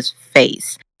Antonia's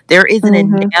face, there is an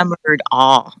enamored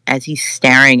awe as he's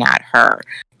staring at her,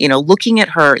 looking at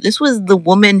her. This was the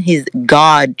woman his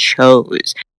God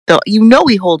chose. So,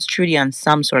 he holds Trudy on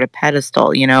some sort of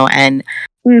pedestal, and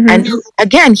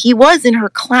again, he was in her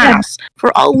class. Yeah.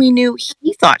 For all we knew,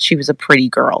 he thought she was a pretty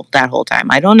girl that whole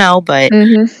time. I don't know, but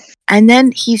and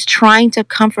then he's trying to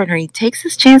comfort her. He takes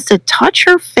this chance to touch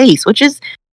her face, which is,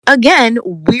 again,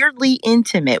 weirdly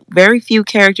intimate. Very few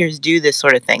characters do this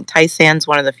sort of thing. Tai-San's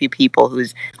one of the few people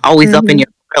who's always up in your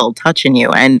grill touching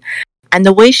you, and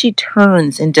the way she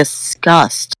turns in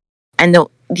disgust, and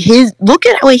look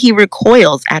at the way he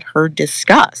recoils at her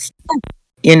disgust.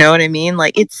 You know what I mean?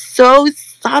 Like, it's so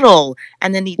subtle.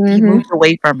 And then he moves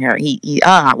away from her.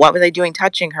 What was I doing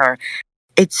touching her?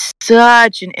 It's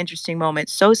such an interesting moment.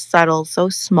 So subtle, so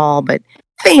small, but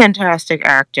fantastic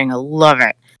acting. I love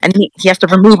it. And he has to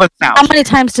remove himself. How many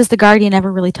times does the Guardian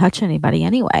ever really touch anybody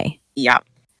anyway? Yeah.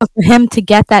 But for him to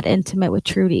get that intimate with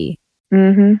Trudy,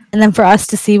 and then for us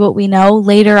to see what we know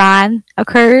later on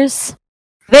occurs,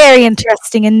 very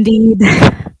interesting indeed.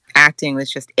 Acting was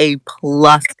just a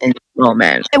plus in this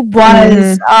moment. It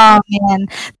was. Oh man,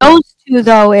 those two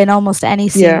though, in almost any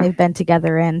scene they've been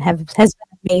together in, has been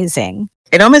amazing.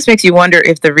 It almost makes you wonder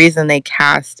if the reason they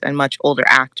cast a much older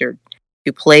actor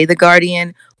to play the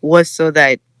Guardian was so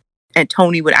that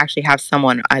Tony would actually have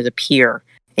someone as a peer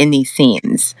in these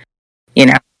scenes.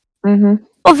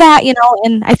 Well, that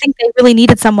and I think they really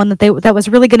needed someone that was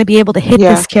really going to be able to hit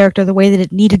this character the way that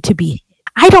it needed to be.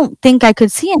 I don't think I could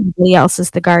see anybody else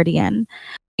as the Guardian.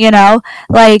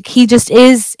 Like he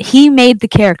made the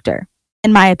character,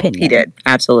 in my opinion. He did.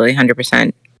 Absolutely.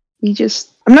 100%.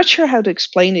 I'm not sure how to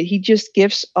explain it. He just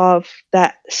gives off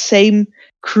that same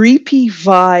creepy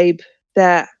vibe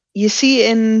that you see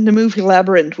in the movie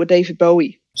Labyrinth with David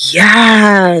Bowie.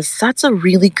 Yes, that's a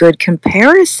really good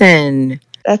comparison.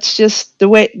 That's just the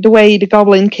way the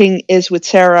Goblin King is with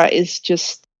Sarah is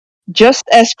just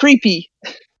as creepy.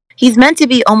 He's meant to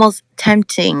be almost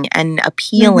tempting and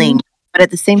appealing, but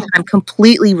at the same time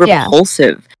completely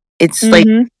repulsive. It's like,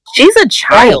 she's a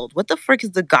child. Right. What the frick is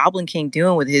the Goblin King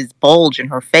doing with his bulge in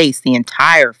her face the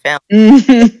entire film?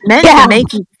 It's meant to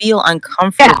make you feel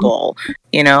uncomfortable.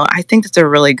 I think that's a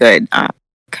really good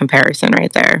comparison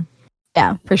right there.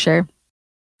 Yeah, for sure.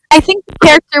 I think the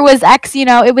character was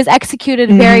it was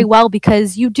executed very well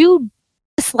because you do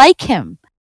dislike him.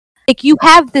 Like you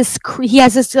have this, he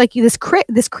has this this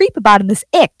creep about him, this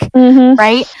ick,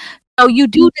 right? So you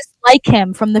do dislike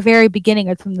him from the very beginning,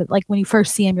 or from when you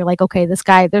first see him, you're like, okay, this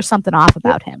guy, there's something off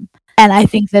about him. And I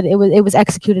think that it was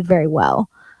executed very well.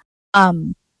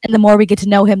 And the more we get to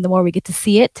know him, the more we get to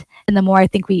see it, and the more I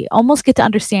think we almost get to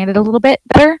understand it a little bit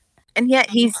better. And yet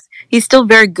he's still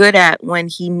very good at when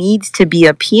he needs to be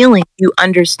appealing. You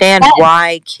understand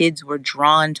why kids were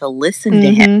drawn to listen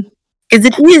to him, because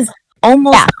it is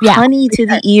almost honey to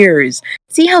the ears.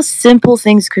 See how simple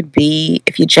things could be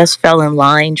if you just fell in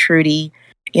line, Trudy.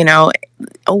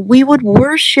 We would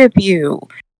worship you.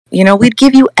 We'd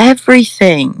give you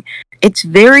everything. It's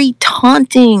very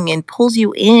taunting and pulls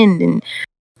you in, and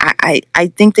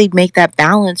I think they'd make that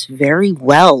balance very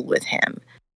well with him.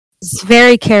 He's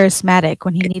very charismatic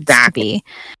when he needs to be.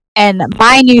 And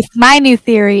my new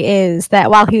theory is that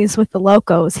while he was with the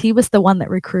Locos, he was the one that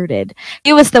recruited.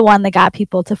 He was the one that got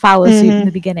people to follow suit in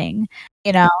the beginning,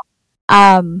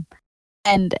 And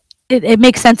it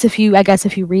makes sense if you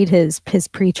read his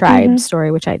pre-tribe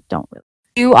story, which I don't really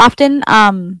do often.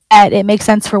 That it makes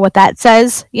sense for what that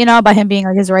says, about him being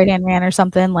like his right-hand man or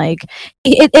something. Like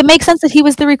it makes sense that he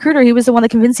was the recruiter. He was the one that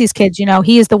convinced these kids.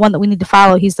 He is the one that we need to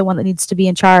follow. He's the one that needs to be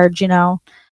in charge.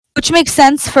 Which makes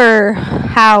sense for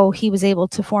how he was able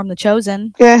to form the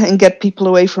Chosen. Yeah, and get people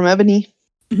away from Ebony.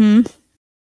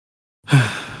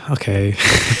 Okay.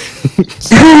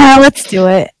 Let's do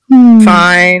it.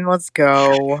 Fine, let's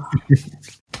go.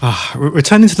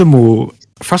 Returning to the mall,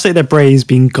 frustrated that Bray is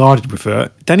being guarded with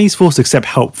her, Danny's forced to accept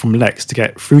help from Lex to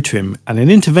get through to him, and an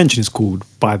intervention is called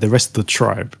by the rest of the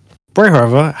tribe. Bray,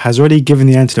 however, has already given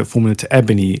the antidote formula to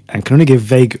Ebony and can only give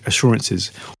vague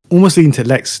assurances, almost leading to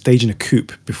Lex staging a coup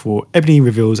before Ebony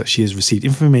reveals that she has received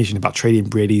information about Tradian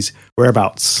Brady's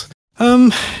whereabouts.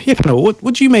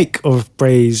 What do you make of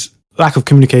Bray's lack of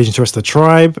communication to the rest of the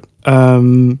tribe?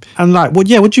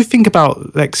 What do you think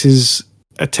about Lex's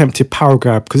attempted power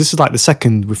grab? Because this is the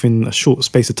second within a short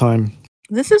space of time.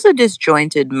 This is a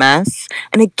disjointed mess.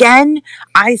 And again,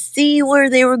 I see where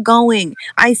they were going.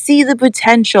 I see the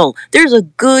potential. There's a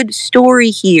good story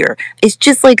here. It's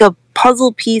just like a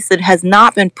puzzle piece that has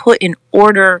not been put in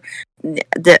order.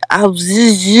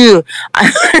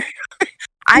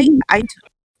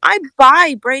 I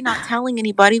buy Bray not telling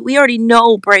anybody. We already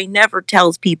know Bray never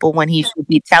tells people when he should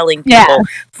be telling people. Yeah.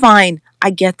 Fine,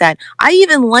 I get that. I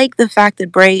even like the fact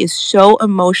that Bray is so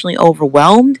emotionally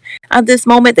overwhelmed at this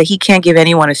moment that he can't give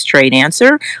anyone a straight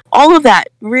answer. All of that,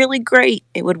 really great.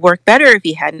 It would work better if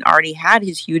he hadn't already had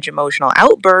his huge emotional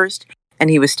outburst and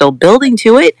he was still building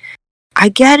to it. I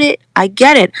get it. I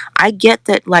get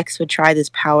that Lex would try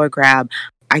this power grab.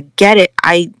 I get it.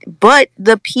 But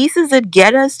the pieces that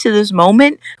get us to this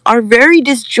moment are very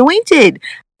disjointed.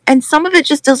 And some of it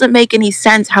just doesn't make any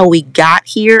sense how we got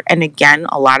here. And again,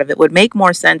 a lot of it would make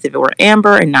more sense if it were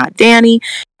Amber and not Danny.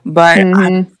 But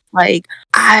I'm like,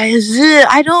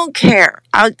 I don't care.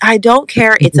 I don't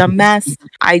care. It's a mess.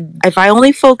 If I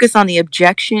only focus on the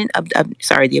objective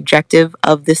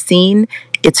of the scene,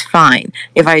 it's fine.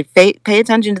 If I pay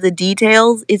attention to the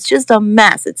details, it's just a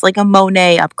mess. It's like a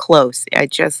Monet up close. I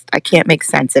can't make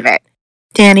sense of it.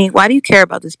 Danny, why do you care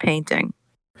about this painting?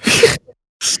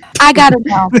 I gotta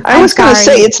know. I was going to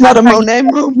say it's not a Monet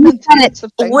moment. It's a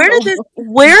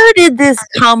Where did this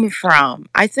come from?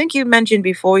 I think you mentioned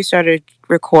before we started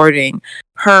recording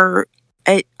her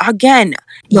again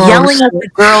yelling at the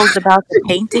girls about the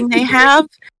painting they have.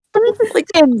 Like,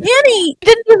 Danny,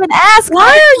 didn't even ask. Why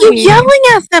are you yelling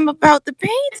at them about the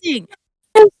painting?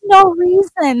 There's no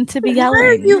reason to be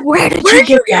yelling. Where did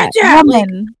you get that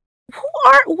woman?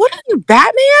 What are you,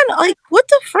 Batman? Like, what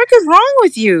the frick is wrong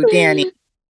with you, Danny?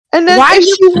 And then why if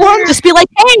she wants, just be like,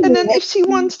 hey. And then if she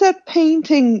wants that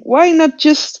painting, why not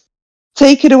just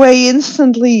take it away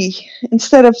instantly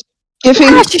instead of giving?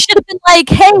 Yeah, she should have been like,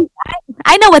 hey,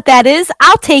 I know what that is.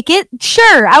 I'll take it.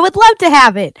 Sure, I would love to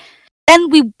have it. Then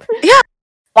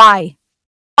why?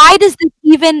 Why does this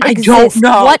even exist? I don't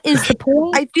know. What is the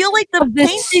point? I feel like the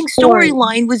painting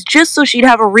storyline was just so she'd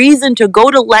have a reason to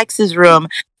go to Lex's room,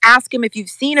 ask him if you've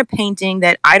seen a painting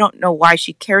that I don't know why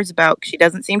she cares about. She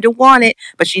doesn't seem to want it,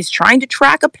 but she's trying to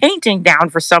track a painting down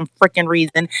for some freaking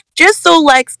reason, just so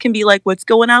Lex can be like, what's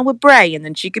going on with Bray? And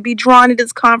then she could be drawn into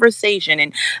this conversation.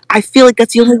 And I feel like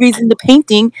that's the only reason the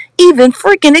painting even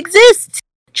freaking exists,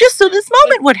 just so this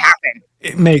moment would happen.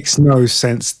 It makes no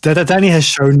sense. Danny has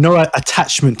shown no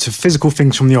attachment to physical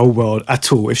things from the old world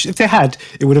at all. If they had,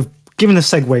 it would have given a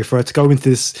segue for her to go into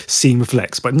this scene with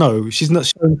Lex. But no, she's not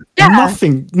shown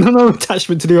nothing, no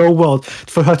attachment to the old world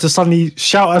for her to suddenly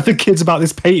shout at the kids about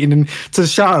this painting and to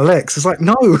shout at Lex. It's like,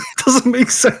 no, it doesn't make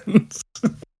sense.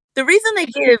 The reason they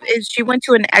give is she went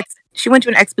to an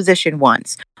exposition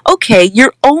once. Okay,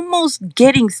 you're almost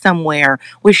getting somewhere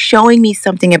with showing me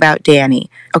something about Danny,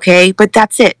 okay? But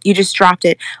that's it. You just dropped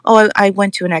it. Oh, I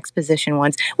went to an exposition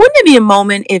once. Wouldn't it be a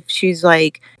moment if she's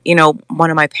like, one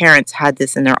of my parents had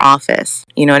this in their office?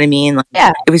 You know what I mean? Like,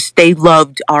 yeah. They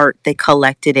loved art. They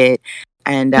collected it.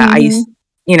 And I used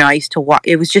to watch.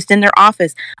 It was just in their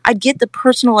office. I'd get the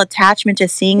personal attachment to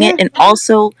seeing it and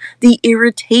also the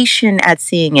irritation at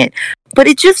seeing it. But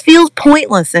it just feels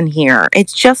pointless in here.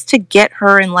 It's just to get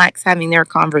her and Lex having their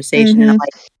conversation. And I'm like,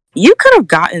 you could have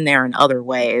gotten there in other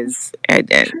ways.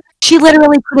 She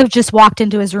literally could have just walked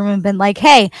into his room and been like,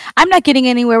 hey, I'm not getting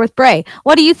anywhere with Bray.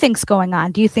 What do you think's going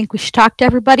on? Do you think we should talk to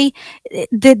everybody?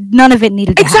 None of it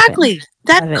needed to happen.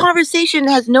 That conversation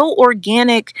has no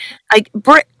organic,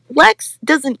 Lex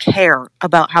doesn't care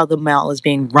about how the mall is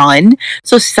being run,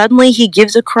 so suddenly he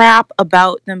gives a crap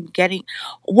about them getting.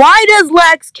 Why does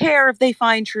Lex care if they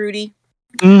find Trudy?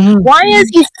 Why is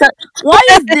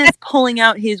this pulling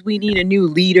out his "we need a new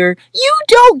leader"? You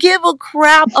don't give a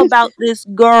crap about this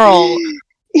girl.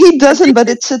 He doesn't, but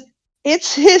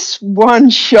it's his one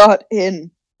shot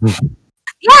in.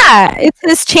 Yeah, it's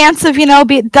his chance of,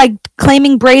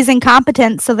 claiming Bray's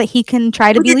incompetence so that he can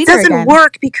try to be leader again. It doesn't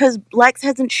work because Lex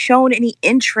hasn't shown any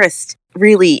interest,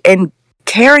 really, in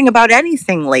caring about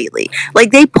anything lately.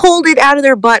 Like, they pulled it out of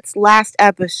their butts last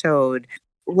episode.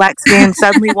 Lex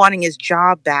suddenly wanting his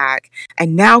job back,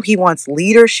 and now he wants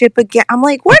leadership again. I'm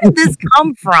like, where did this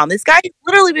come from? This guy's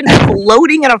literally been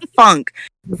floating in a funk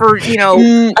for,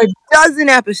 a dozen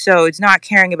episodes, not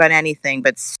caring about anything,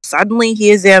 but suddenly he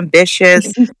is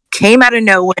ambitious, came out of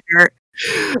nowhere.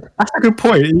 That's a good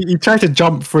point. He tried to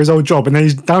jump for his old job, and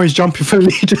then now he's jumping for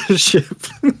leadership.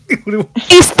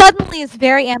 He suddenly is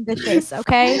very ambitious,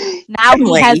 okay? Now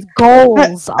he has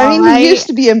goals. He used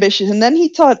to be ambitious, and then he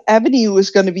thought Ebony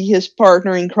was going to be his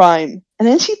partner in crime. And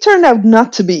then she turned out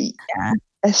not to be.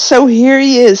 Yeah. So here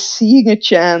he is, seeing a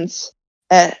chance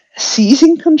at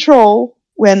seizing control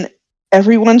when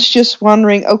everyone's just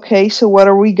wondering, okay, so what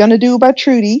are we going to do about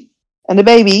Trudy and the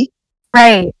baby?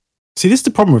 Right. See, this is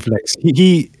the problem with Lex.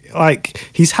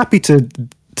 He's happy to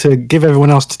give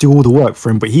everyone else to do all the work for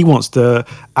him, but he wants the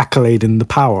accolade and the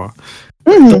power.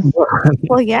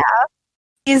 Well, yeah,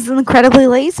 he's incredibly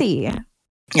lazy.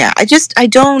 Yeah, I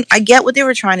get what they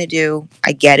were trying to do.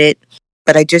 I get it,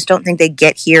 but I just don't think they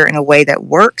get here in a way that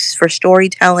works for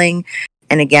storytelling.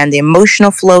 And again, the emotional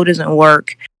flow doesn't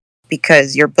work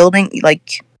because you're building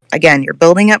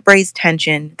up Bray's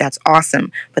tension. That's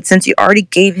awesome. But since you already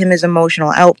gave him his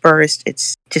emotional outburst, it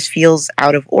just feels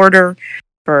out of order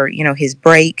for, his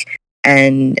break.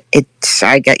 And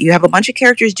you have a bunch of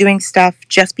characters doing stuff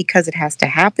just because it has to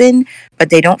happen, but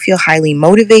they don't feel highly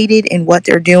motivated in what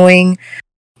they're doing.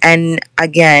 And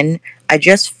again, I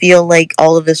just feel like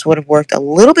all of this would have worked a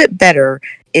little bit better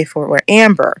if it were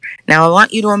Amber. Now, I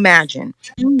want you to imagine,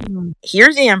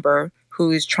 here's Amber,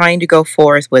 who's trying to go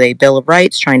forth with a Bill of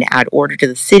Rights, trying to add order to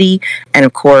the city. And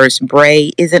of course,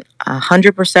 Bray isn't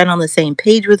 100% on the same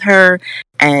page with her.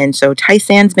 And so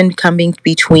Tai-San's been coming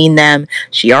between them.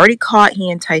 She already caught he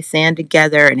and Tai-San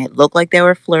together, and it looked like they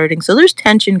were flirting. So there's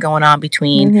tension going on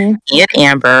between he and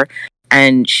Amber.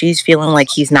 And she's feeling like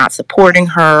he's not supporting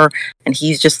her. And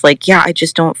he's just like, yeah, I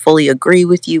just don't fully agree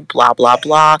with you, blah, blah,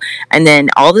 blah. And then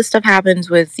all this stuff happens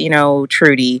with,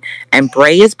 Trudy. And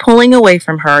Bray is pulling away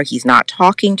from her. He's not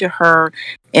talking to her.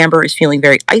 Amber is feeling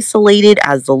very isolated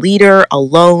as the leader,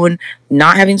 alone,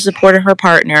 not having support of her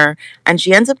partner. And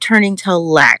she ends up turning to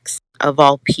Lex, of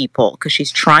all people, because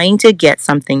she's trying to get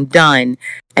something done.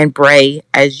 And Bray,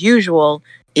 as usual,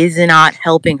 is not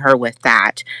helping her with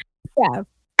that. Yeah.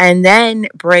 And then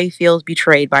Bray feels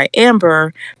betrayed by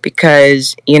Amber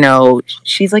because,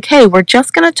 she's like, hey, we're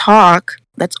just going to talk.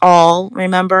 That's all.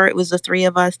 Remember, it was the three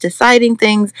of us deciding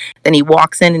things. Then he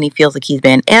walks in and he feels like he's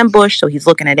been ambushed. So he's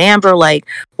looking at Amber like,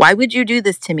 why would you do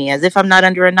this to me? As if I'm not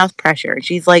under enough pressure. And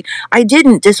she's like, I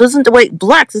didn't. This wasn't the way,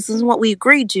 Blex, this isn't what we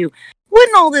agreed to.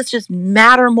 Wouldn't all this just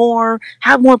matter more?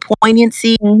 Have more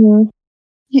poignancy? You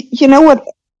know what?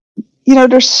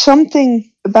 There's something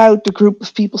about the group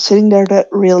of people sitting there that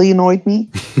really annoyed me.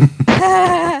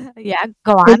 Yeah,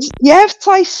 go on. You have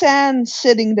Tai-San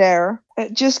sitting there,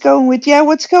 just going with, yeah,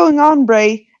 what's going on,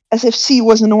 Bray? As if C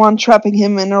wasn't the one trapping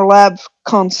him in her lab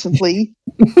constantly.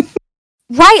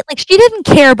 Right, like she didn't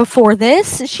care before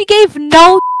this. She gave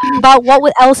no about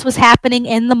what else was happening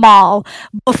in the mall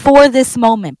before this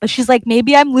moment. But she's like,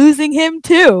 maybe I'm losing him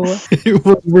too. It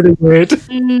was really weird.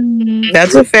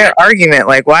 That's a fair argument.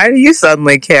 Like, why do you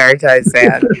suddenly care,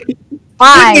 Tai-San?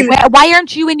 Why? Why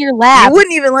aren't you in your lab? You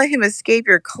wouldn't even let him escape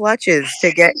your clutches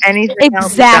to get anything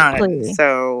else done.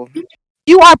 So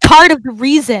you are part of the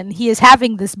reason he is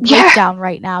having this breakdown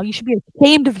right now. You should be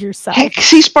ashamed of yourself. Heck,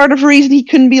 he's part of the reason he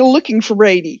couldn't be looking for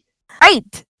Brady.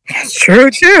 Right. That's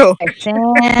true too.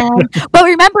 But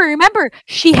remember,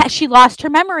 she lost her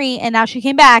memory, and now she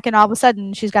came back, and all of a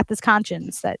sudden she's got this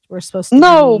conscience that we're supposed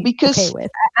to be okay with.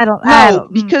 I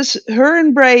don't. Because her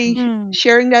and Bray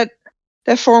sharing that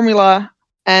formula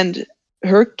and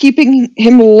her keeping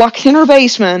him locked in her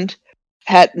basement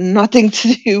had nothing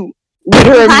to do with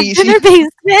her amnesia. In her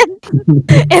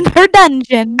basement, in her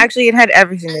dungeon. Actually, it had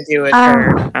everything to do with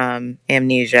her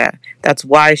amnesia. That's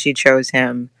why she chose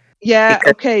him. Yeah,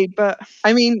 okay, but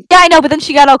I mean... Yeah, I know, but then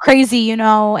she got all crazy,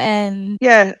 and...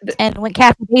 Yeah. And went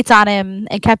Kathy Bates on him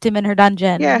and kept him in her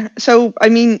dungeon. Yeah, so, I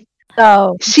mean...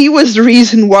 So... She was the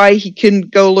reason why he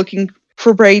couldn't go looking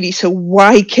for Brady, so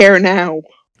why care now?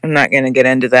 I'm not going to get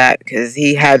into that, because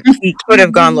he could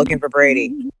have gone looking for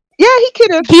Brady. Yeah, he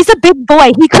could have. He's a big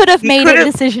boy. He could have made a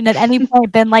decision at any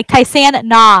point, been like, Tai-San,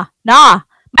 nah. My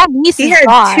niece is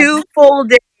gone. He had 2 full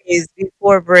days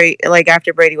before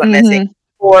after Brady went missing.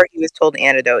 Before he was told the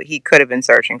antidote, he could have been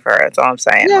searching for her. That's all I'm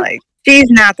saying. Yeah. Like, she's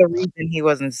not the reason he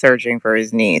wasn't searching for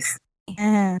his niece.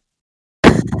 Yeah.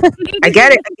 I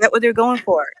get it. I get what they're going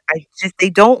for. They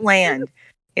don't land.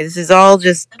 This is all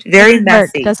just very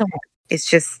messy. It doesn't work.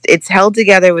 It's held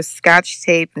together with Scotch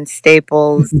tape and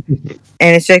staples. And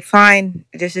it's like, fine,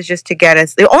 this is just to get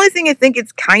us. The only thing I think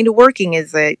it's kind of working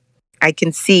is that I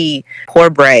can see poor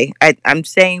Bray. I'm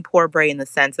saying poor Bray in the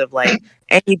sense of like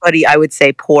anybody, I would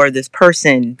say poor this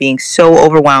person being so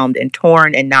overwhelmed and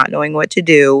torn and not knowing what to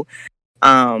do.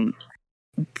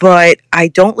 But I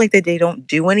don't like that they don't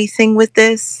do anything with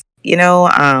this.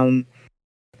 There's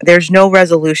no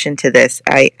resolution to this.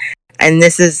 And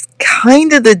this is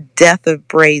kind of the death of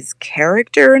Bray's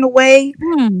character in a way.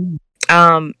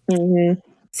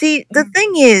 See, the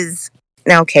thing is,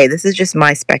 now, okay, this is just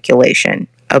my speculation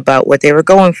about what they were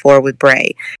going for with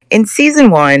Bray. In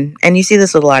season 1, and you see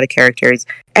this with a lot of characters,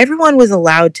 everyone was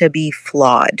allowed to be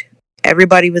flawed.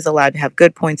 Everybody was allowed to have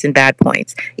good points and bad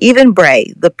points. Even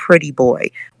Bray, the pretty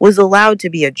boy, was allowed to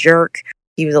be a jerk,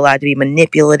 He was allowed to be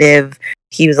manipulative.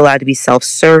 He was allowed to be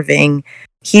self-serving.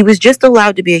 He was just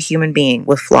allowed to be a human being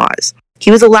with flaws. He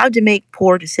was allowed to make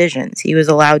poor decisions. He was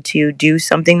allowed to do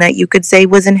something that you could say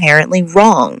was inherently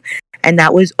wrong. And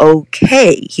that was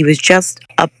okay. He was just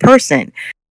a person.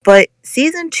 But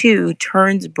season 2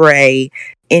 turns Bray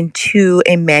into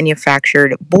a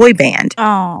manufactured boy band.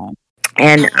 Oh.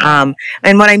 And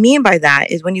what I mean by that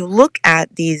is when you look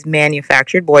at these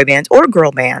manufactured boy bands or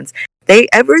girl bands,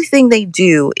 everything they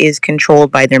do is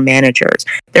controlled by their managers.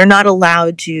 They're not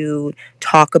allowed to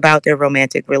talk about their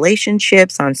romantic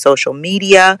relationships on social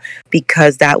media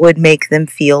because that would make them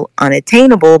feel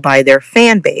unattainable by their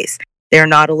fan base. They're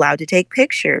not allowed to take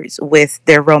pictures with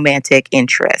their romantic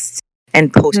interests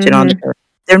and post it on their.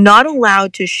 They're not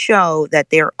allowed to show that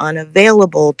they're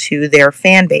unavailable to their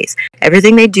fan base.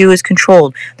 Everything they do is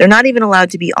controlled. They're not even allowed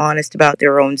to be honest about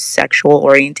their own sexual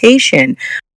orientation.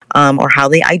 Or how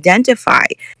they identify,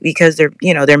 because their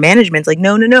management's like,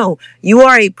 no, you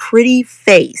are a pretty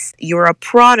face. You're a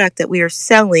product that we are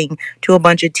selling to a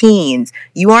bunch of teens.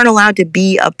 You aren't allowed to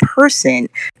be a person.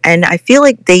 And I feel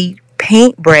like they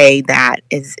paint Bray that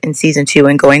is in season 2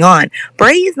 and going on.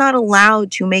 Bray is not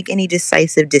allowed to make any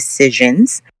decisive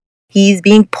decisions. He's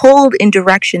being pulled in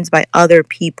directions by other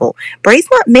people. Bray's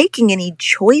not making any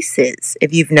choices,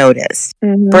 if you've noticed.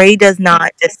 Bray does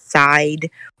not decide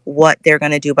what they're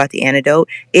going to do about the antidote.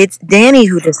 It's Danny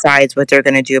who decides what they're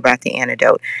going to do about the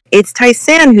antidote. It's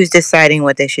Tai-San who's deciding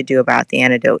what they should do about the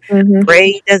antidote.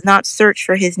 Bray does not search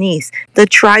for his niece. The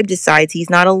tribe decides he's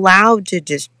not allowed to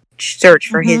just search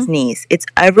for his niece. It's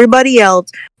everybody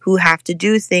else who have to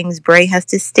do things. Bray has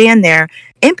to stand there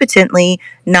impotently,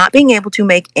 not being able to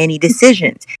make any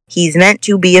decisions. He's meant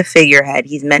to be a figurehead.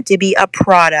 He's meant to be a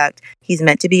product. He's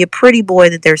meant to be a pretty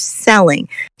boy that they're selling.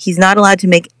 He's not allowed to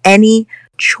make any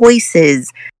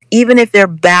choices, even if they're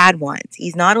bad ones.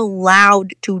 He's not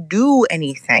allowed to do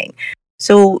anything.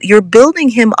 So you're building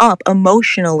him up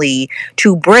emotionally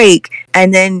to break,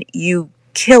 and then you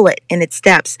kill it in its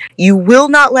steps. You will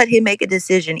not let him make a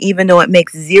decision, even though it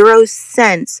makes zero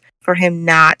sense for him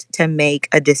not to make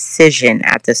a decision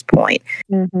at this point.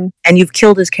 And you've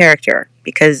killed his character,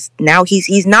 because now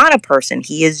he's not a person.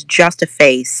 He is just a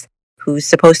face who's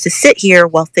supposed to sit here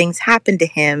while things happen to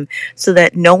him, so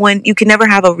that you can never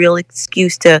have a real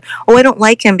excuse to, I don't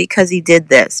like him because he did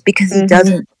this, because he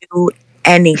doesn't do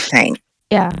anything.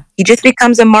 Yeah. He just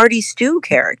becomes a Marty Stu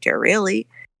character, really.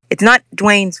 It's not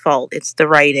Dwayne's fault, it's the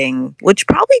writing, which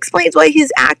probably explains why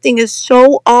his acting is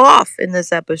so off in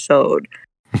this episode.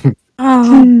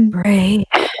 Bray.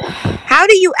 How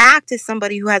do you act as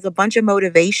somebody who has a bunch of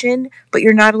motivation, but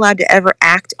you're not allowed to ever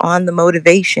act on the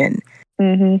motivation?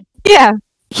 Yeah.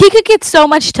 He could get so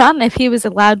much done if he was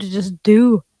allowed to just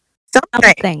do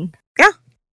something. Yeah.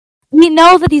 We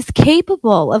know that he's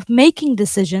capable of making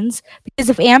decisions, because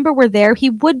if Amber were there, he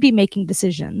would be making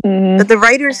decisions. But the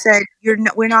writer said, we're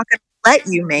not going to let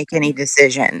you make any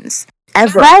decisions.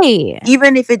 Ever. Right.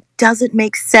 Even if it doesn't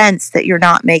make sense that you're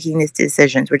not making these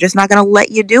decisions, we're just not going to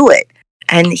let you do it.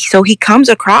 And so he comes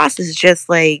across as just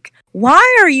like,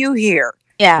 why are you here?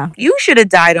 Yeah. You should have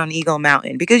died on Eagle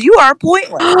Mountain, because you are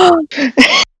pointless.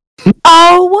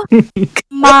 Oh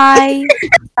my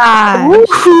god.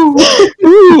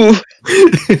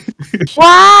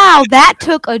 Wow, that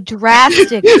took a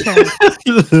drastic turn.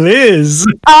 Liz.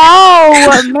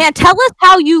 Oh man, tell us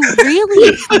how you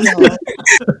really feel.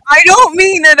 I don't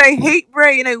mean that I hate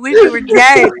Bray and I wish he were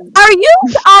dead.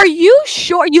 Are you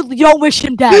sure you don't wish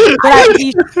him dead? But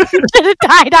he should have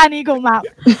died on Eagle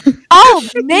Mountain. Oh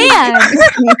man.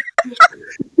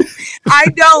 I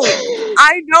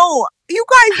don't. You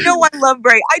guys know I love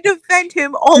Bray. I defend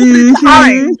him all the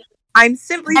time. I'm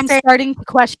starting to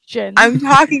question. I'm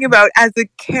talking about as a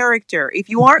character. If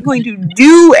you aren't going to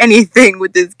do anything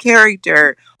with this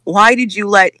character, why did you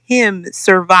let him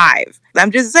survive?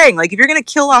 I'm just saying, like, if you're going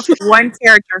to kill off one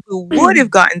character who would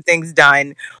have gotten things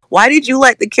done, why did you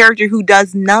let the character who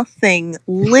does nothing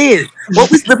live? What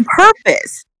was the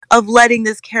purpose of letting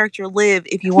this character live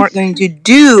if you weren't going to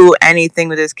do anything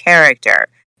with this character?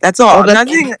 That's all.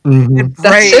 That's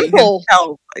simple.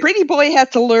 Pretty Boy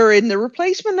had to lure in the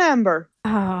replacement Amber.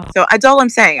 Oh. So that's all I'm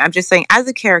saying. I'm just saying, as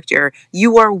a character,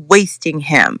 you are wasting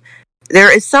him.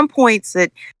 There is some points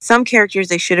that some characters,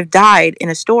 they should have died in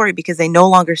a story because they no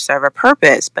longer serve a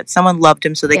purpose, but someone loved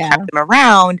him, so they kept him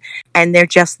around, and they're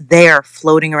just there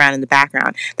floating around in the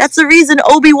background. That's the reason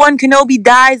Obi-Wan Kenobi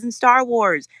dies in Star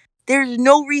Wars. There's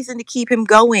no reason to keep him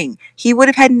going. He would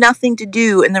have had nothing to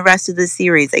do in the rest of the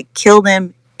series. They killed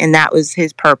him, and that was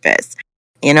his purpose,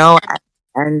 you know?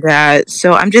 And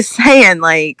so I'm just saying,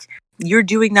 like, you're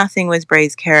doing nothing with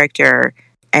Bray's character,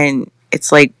 and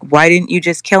it's like, why didn't you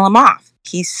just kill him off?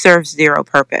 He serves zero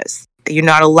purpose. You're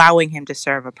not allowing him to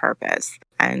serve a purpose.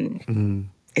 And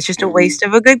it's just a waste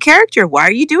of a good character. Why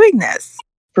are you doing this?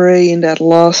 Bray in that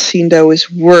last scene, though, is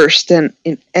worse than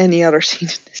in any other scene.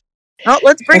 Oh,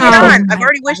 let's bring it on. I've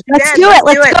already wished you Let's dead. do it.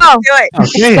 Let's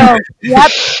do it. Okay.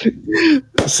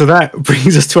 Yep. So that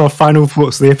brings us to our final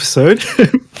thoughts of the episode.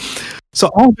 So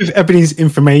armed with Ebony's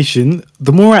information,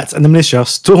 the Morats and the militia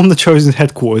storm the Chosen's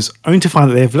headquarters, only to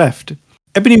find that they have left.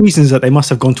 Ebony reasons that they must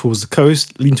have gone towards the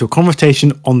coast, leading to a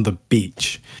confrontation on the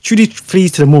beach. Trudy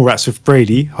flees to the Morats with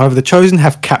Brady, however the Chosen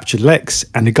have captured Lex,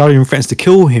 and the Guardian threatens to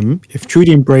kill him if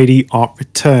Trudy and Brady aren't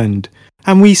returned.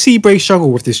 And we see Bray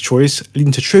struggle with this choice,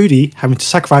 leading to Trudy having to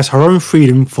sacrifice her own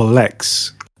freedom for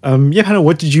Lex. Hannah,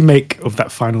 what did you make of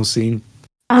that final scene?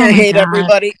 I hate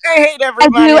everybody. I hate I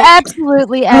everybody. do,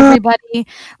 absolutely everybody.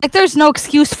 Like, there's no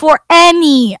excuse for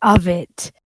any of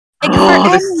it. Like,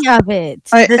 for any of it.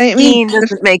 The scene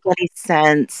doesn't make any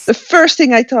sense. The first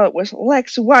thing I thought was,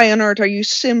 Lex, why on earth are you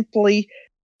simply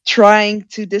trying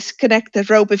to disconnect that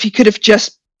rope if you could have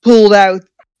just pulled out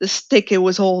the stick it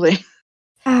was holding?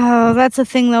 Oh, that's the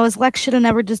thing, though, is Lex should have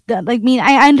never just done. Like,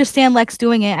 I understand Lex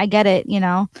doing it. I get it,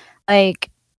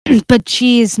 Like, but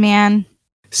geez, man.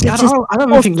 See, I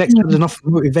don't think Lex had enough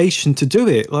motivation to do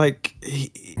it. Like,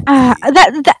 I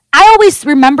always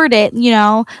remembered it,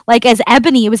 like as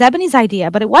Ebony. It was Ebony's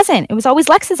idea, but it wasn't. It was always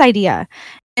Lex's idea,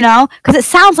 because it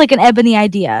sounds like an Ebony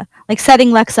idea, like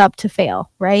setting Lex up to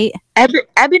fail, right?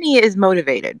 Ebony is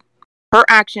motivated. Her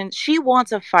actions, she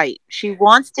wants a fight. She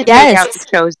wants to take out the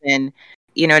Chosen.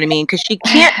 You know what I mean? Because she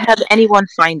can't have anyone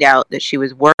find out that she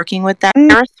was working with them.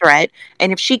 They're a threat.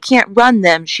 And if she can't run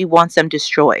them, she wants them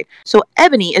destroyed. So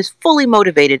Ebony is fully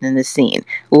motivated in this scene.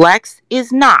 Lex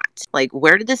is not. Like,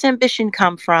 where did this ambition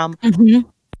come from? Mm-hmm.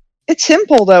 It's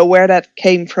simple, though, where that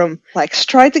came from. Lex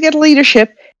tried to get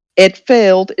leadership. It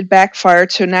failed. It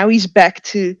backfired. So now he's back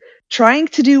to trying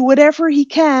to do whatever he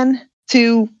can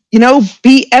to,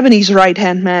 be Ebony's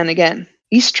right-hand man again.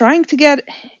 He's trying to get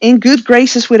in good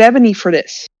graces with Ebony for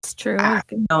this. It's true. I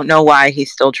don't know why he's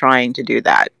still trying to do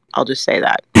that. I'll just say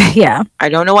that. Yeah. I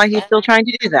don't know why he's still trying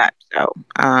to do that. So,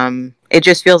 it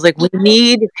just feels like we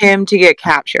need him to get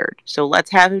captured. So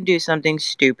let's have him do something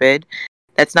stupid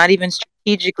that's not even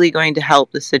strategically going to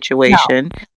help the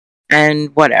situation. No.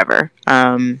 And whatever.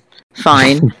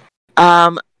 Fine.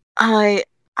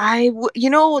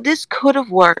 This could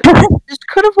have worked. This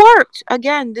could have worked.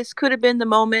 Again, this could have been the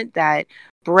moment that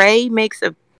Bray makes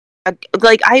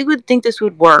I would think this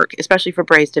would work, especially for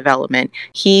Bray's development.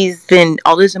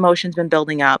 All his emotions been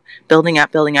building up.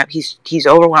 He's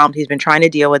overwhelmed. He's been trying to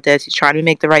deal with this. He's trying to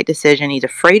make the right decision. He's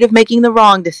afraid of making the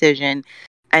wrong decision.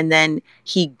 And then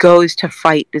he goes to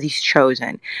fight these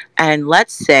Chosen. And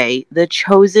let's say the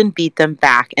Chosen beat them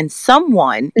back and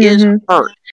someone is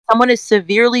hurt. Someone is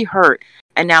severely hurt.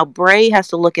 And now Bray has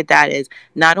to look at that as,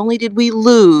 not only did we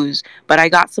lose, but I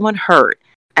got someone hurt.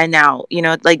 And now,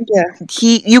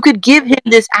 you could give him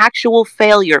this actual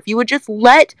failure. If you would just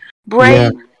let Bray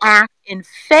act and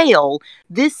fail,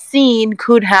 this scene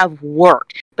could have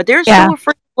worked. But they're so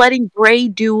afraid of letting Bray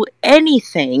do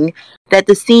anything that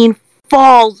the scene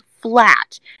falls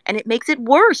flat. And it makes it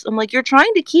worse. I'm like, you're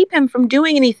trying to keep him from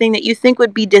doing anything that you think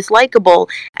would be dislikable,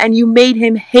 and you made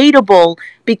him hateable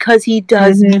because he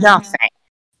does nothing.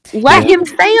 Let him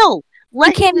fail.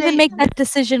 He can't even make that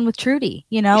decision with Trudy,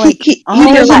 He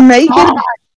doesn't make it.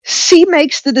 She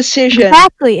makes the decision.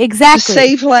 Exactly. To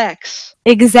save Lex.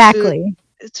 Exactly.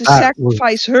 To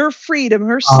sacrifice her freedom,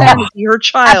 her sanity, her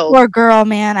child. That poor girl,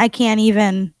 man. I can't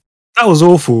even. That was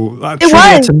awful. Like, Trudy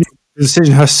had to make the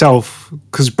decision herself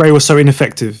because Bray was so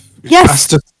ineffective.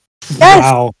 Yes.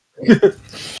 Wow.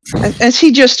 And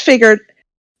she just figured,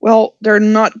 well, they're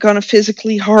not going to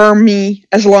physically harm me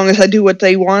as long as I do what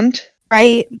they want.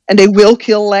 Right. And they will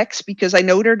kill Lex because I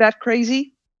know they're that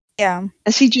crazy. Yeah.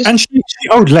 And she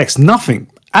owed Lex nothing.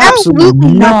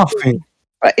 Absolutely nothing.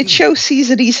 It shows she's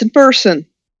a decent person.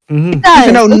 Mm-hmm.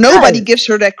 Even though nobody gives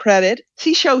her that credit,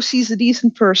 she shows she's a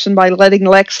decent person by letting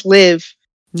Lex live.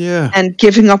 Yeah. And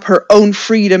giving up her own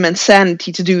freedom and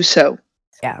sanity to do so.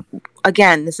 Yeah.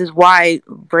 Again, this is why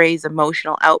Bray's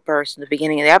emotional outburst in the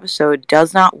beginning of the episode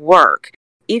does not work.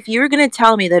 If you're going to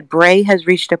tell me that Bray has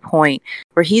reached a point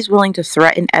where he's willing to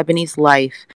threaten Ebony's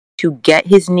life to get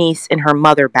his niece and her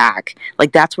mother back,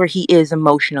 like that's where he is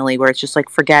emotionally, where it's just like,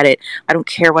 forget it. I don't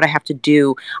care what I have to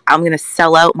do. I'm going to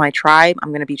sell out my tribe.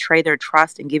 I'm going to betray their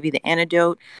trust and give you the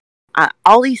antidote.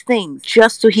 All these things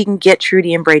just so he can get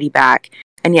Trudy and Brady back.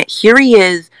 And yet here he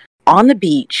is on the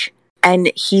beach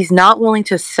and he's not willing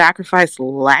to sacrifice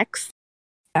Lex.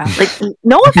 Like,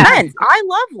 no offense. I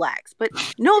love Lex, but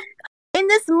no. in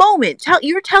this moment,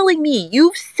 you're telling me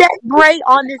you've set Bray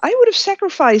on this. I would have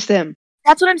sacrificed him.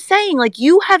 That's what I'm saying. Like,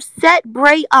 you have set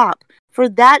Bray up for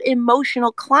that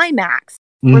emotional climax,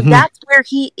 where that's where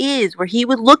he is, where he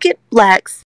would look at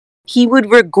Lex, he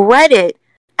would regret it,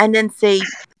 and then say,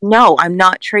 no, I'm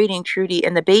not trading Trudy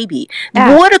and the baby.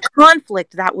 Yeah. What a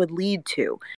conflict that would lead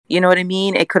to. You know what I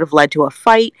mean? It could have led to a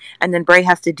fight, and then Bray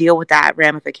has to deal with that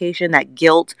ramification, that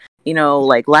guilt. You know,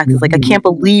 like Lex is like, I can't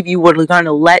believe you were going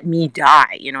to let me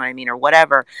die. You know what I mean? Or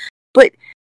whatever. But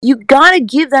you gotta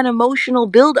give that emotional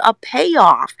build a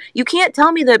payoff. You can't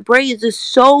tell me that Bray is just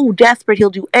so desperate he'll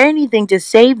do anything to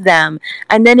save them,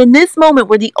 and then in this moment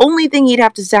where the only thing he'd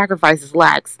have to sacrifice is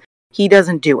Lex, he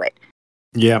doesn't do it.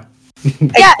 Yeah.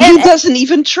 Yeah, He doesn't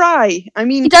even try. I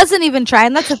mean, he doesn't even try,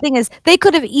 and that's the thing is, they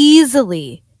could have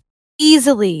easily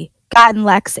gotten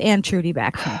Lex and Trudy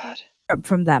back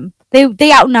from them.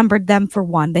 They outnumbered them for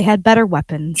one. They had better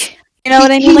weapons. You know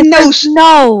what I mean? He Like, knows.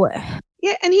 no.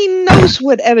 Yeah, and he knows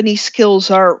what Ebony's skills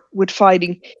are with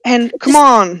fighting. And come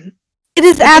on, It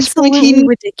is at this point, he absolutely knew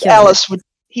ridiculous. Alice would.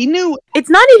 He knew. It's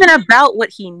not even about what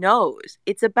he knows.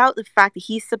 It's about the fact that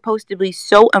he's supposed to be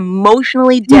so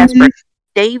emotionally desperate to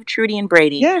save Trudy and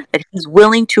Brady that he's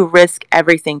willing to risk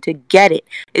everything to get it.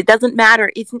 It doesn't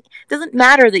matter. It doesn't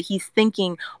matter that he's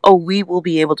thinking, oh, we will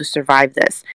be able to survive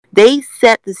this. They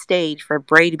set the stage for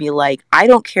Bray to be like, I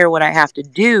don't care what I have to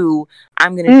do.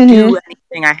 I'm going to do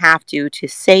anything I have to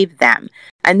save them.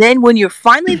 And then when you're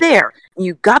finally there, and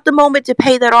you got the moment to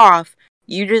pay that off,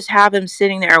 you just have him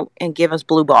sitting there and give us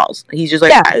blue balls. He's just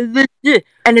like, and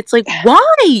it's like,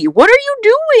 why? What are you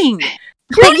doing?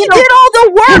 Trudy did all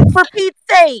the work, for Pete's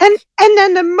sake. And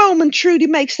then the moment Trudy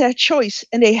makes that choice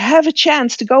and they have a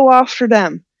chance to go after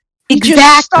them, he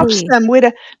just stops them with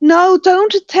a, no,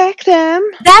 don't attack them.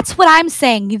 That's what I'm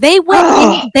saying. They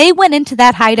went into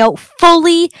that hideout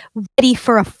fully ready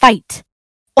for a fight.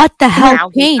 What the hell Now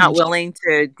changed? he's not willing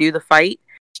to do the fight.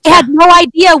 They had no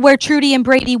idea where Trudy and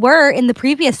Brady were in the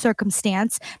previous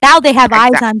circumstance. Now they have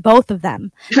eyes on both of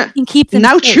them. And keep them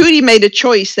Now safe. Trudy made a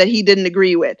choice that he didn't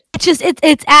agree with.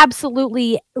 It's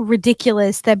absolutely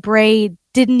ridiculous that Bray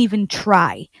didn't even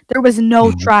try. There was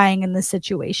no trying in this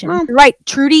situation. You're right.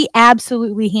 Trudy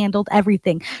absolutely handled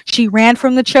everything. She ran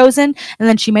from the Chosen, and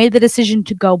then she made the decision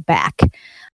to go back.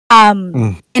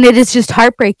 And it is just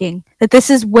heartbreaking that this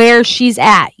is where she's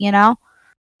at, you know?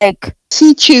 Like,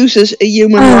 she chooses a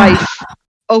human life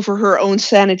over her own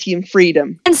sanity and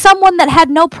freedom. And someone that had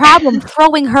no problem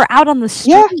throwing her out on the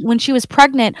street when she was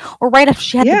pregnant, or right after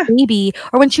she had the baby,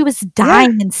 or when she was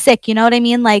dying and sick. You know what I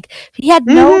mean? Like, he had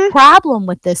no problem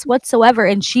with this whatsoever,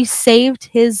 and she saved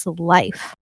his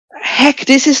life. Heck,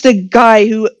 this is the guy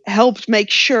who helped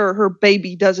make sure her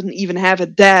baby doesn't even have a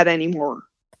dad anymore.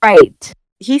 Right.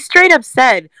 He straight up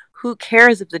said, who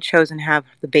cares if the Chosen have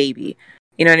the baby?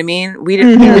 You know what I mean? We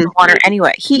didn't want her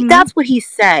anyway. That's what he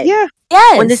said. Yeah.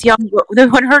 Yes.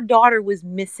 When her daughter was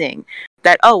missing,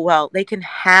 that, oh, well, they can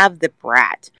have the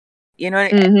brat. You know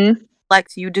what I mean?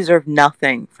 Lex, you deserve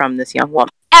nothing from this young woman.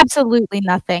 Absolutely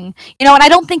nothing. You know, and I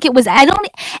don't think it was, and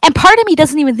part of me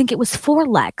doesn't even think it was for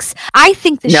Lex. I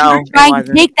think that she was trying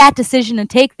to take that decision and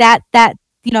take that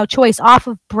choice off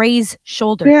of Bray's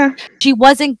shoulder. Yeah. She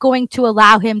wasn't going to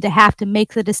allow him to have to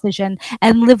make the decision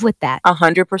and live with that.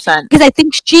 100%. Because I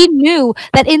think she knew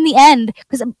that in the end,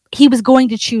 because he was going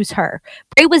to choose her.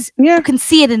 Bray was, you can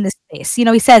see it in this face. You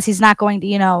know, he says he's not going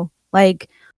to,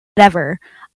 whatever.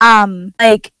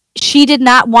 She did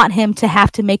not want him to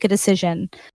have to make a decision.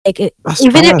 Even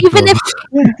if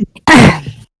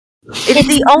It's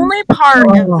the only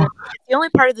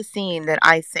part of the scene that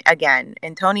I say again.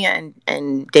 Antonia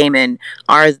and Damon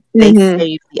they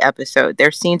saved the episode.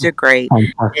 Their scenes are great.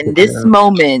 In this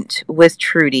moment with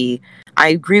Trudy, I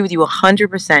agree with you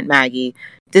 100%, Maggie.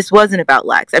 This wasn't about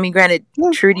Lex. I mean, granted,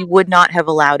 Trudy would not have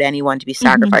allowed anyone to be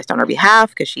sacrificed on her behalf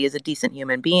because she is a decent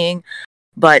human being.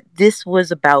 But this was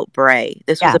about Bray.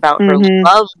 This was about her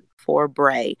love for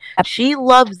Bray. She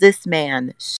loves this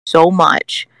man so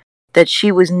much that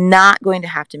she was not going to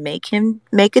have to make him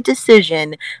make a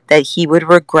decision that he would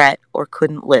regret or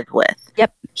couldn't live with.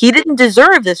 Yep. He didn't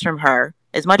deserve this from her.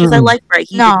 As much as I like Bray,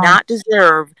 he did not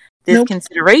deserve this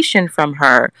consideration from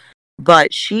her.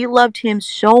 But she loved him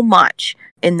so much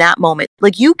in that moment.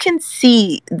 Like, you can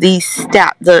see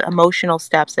the emotional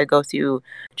steps that go through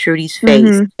Trudy's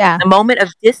face. Yeah. The moment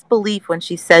of disbelief when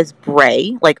she says,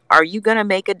 Bray, like, are you going to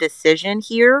make a decision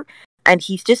here? And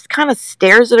he just kind of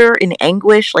stares at her in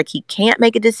anguish, like he can't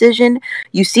make a decision.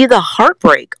 You see the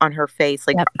heartbreak on her face.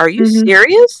 Like, are you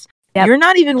serious? You're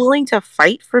not even willing to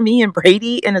fight for me and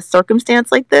Brady in a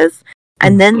circumstance like this?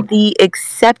 and then the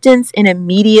acceptance and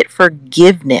immediate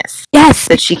forgiveness. Yes,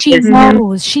 that she she gives him.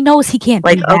 knows. She knows he can't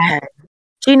Like, do that. okay,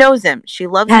 she knows him. She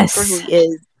loves him for who he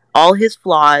is, all his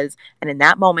flaws. And in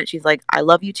that moment, she's like, I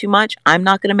love you too much. I'm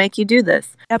not going to make you do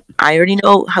this. Yep. I already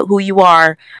know who you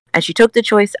are. And she took the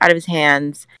choice out of his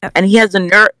hands. Yep. And he has the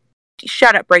nerve.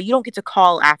 Shut up, Bray. You don't get to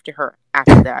call after her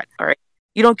after that. All right.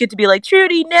 You don't get to be like,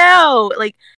 Trudy, no.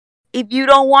 Like, if you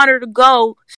don't want her to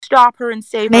go, stop her and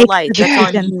save her life.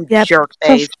 That's on you, jerk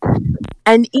face.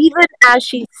 And even as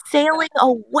she's sailing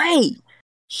away,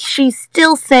 she's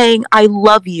still saying, I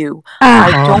love you.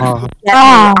 I don't forget me.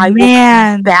 I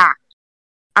will come back.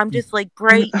 I'm just like,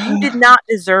 Bray, you did not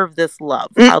deserve this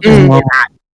love. I'll just say that.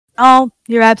 Oh,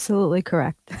 you're absolutely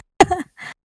correct.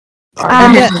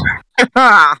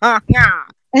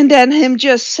 And then him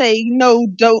just saying, no,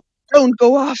 don't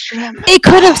go after them. They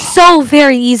could have so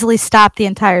very easily stopped the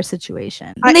entire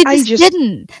situation. And they just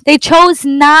didn't. They chose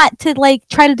not to like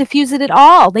try to diffuse it at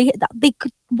all. They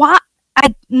could. Why?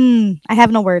 I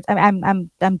have no words. I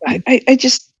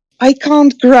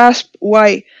can't grasp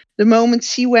why the moment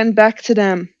she went back to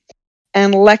them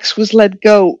and Lex was let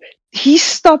go, he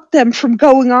stopped them from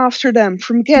going after them,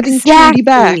 from getting Trudy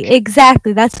back.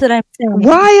 Exactly. That's what I'm saying.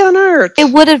 Why on earth?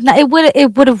 It would have.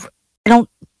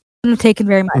 Wouldn't have taken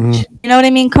very much. You know what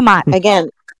I mean? Come on. Again,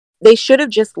 they should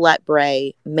have just let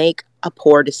Bray make a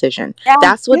poor decision. Yeah,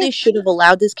 that's what they should have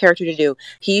allowed this character to do.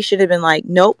 He should have been like,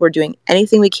 nope, we're doing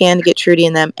anything we can to get Trudy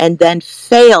in them, and then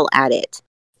fail at it.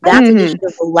 That's what they should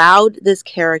have allowed this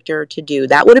character to do.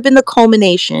 That would have been the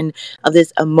culmination of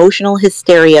this emotional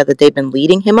hysteria that they've been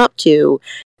leading him up to.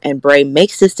 And Bray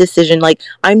makes this decision like,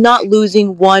 I'm not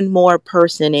losing one more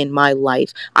person in my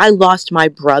life. I lost my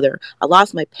brother. I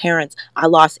lost my parents. I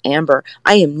lost Amber.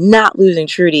 I am not losing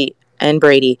Trudy and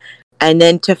Brady. And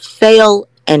then to fail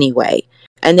anyway.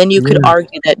 And then you could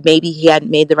argue that maybe he hadn't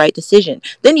made the right decision.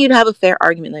 Then you'd have a fair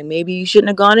argument, like maybe you shouldn't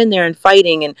have gone in there and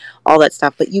fighting and all that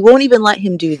stuff. But you won't even let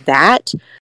him do that.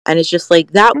 And it's just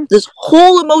like that. This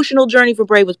whole emotional journey for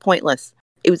Bray was pointless.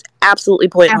 It was absolutely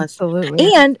pointless.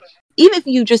 Absolutely. And even if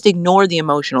you just ignore the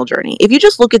emotional journey, if you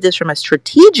just look at this from a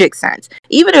strategic sense,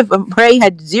 even if Bray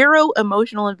had zero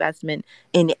emotional investment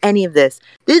in any of this,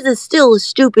 this is still a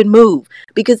stupid move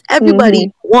because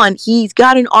everybody, one, he's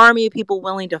got an army of people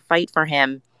willing to fight for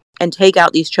him and take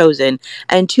out these chosen.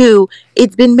 And two,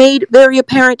 it's been made very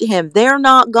apparent to him, they're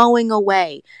not going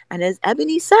away. And as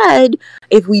Ebony said,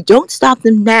 if we don't stop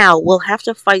them now, we'll have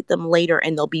to fight them later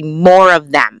and there'll be more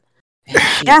of them.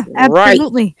 Yeah,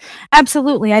 absolutely.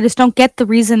 Absolutely. I just don't get the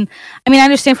reason. I mean, I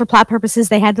understand for plot purposes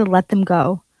they had to let them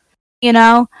go. You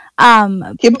know?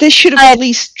 But they should have at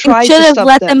least tried to stop them. Should have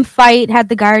let them fight, had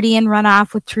the Guardian run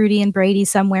off with Trudy and Brady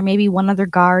somewhere, maybe one other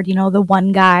guard, you know, the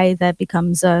one guy that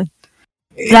becomes a...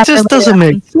 It just doesn't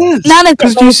make sense. None of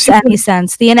it makes any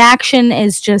sense. The inaction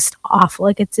is just awful.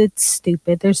 Like it's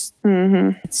stupid. There's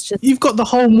it's just you've got the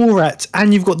whole Morat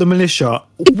and you've got the militia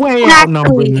way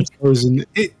outnumbering the chosen.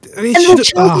 And the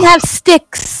chosen have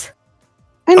sticks.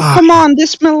 And come on,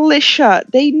 this militia,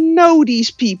 they know these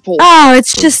people. Oh,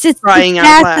 it's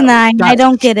asinine. I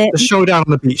don't get it. The showdown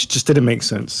on the beach just didn't make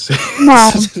sense.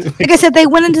 No. Like I said, they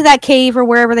went into that cave or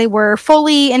wherever they were,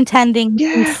 fully intending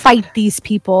to fight these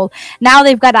people. Now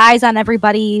they've got eyes on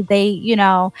everybody. They, you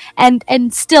know,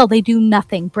 and still they do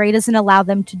nothing. Bray doesn't allow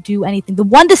them to do anything. The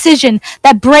one decision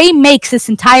that Bray makes this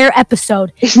entire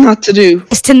episode is to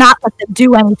not let them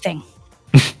do anything.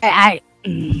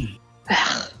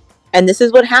 And this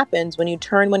is what happens when you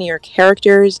turn one of your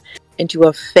characters into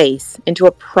a face, into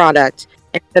a product,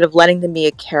 instead of letting them be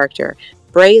a character.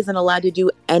 Bray isn't allowed to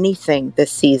do anything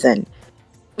this season.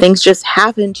 Things just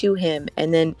happen to him,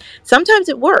 and then sometimes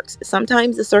it works.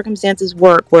 Sometimes the circumstances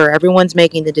work where everyone's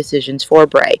making the decisions for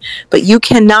Bray. But you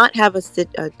cannot have a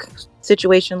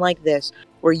situation like this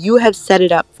where you have set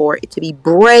it up for it to be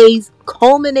Bray's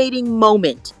culminating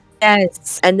moment.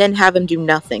 Yes. And then have him do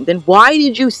nothing. Then why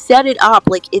did you set it up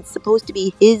like it's supposed to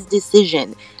be his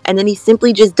decision and then he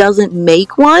simply just doesn't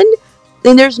make one?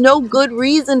 Then there's no good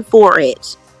reason for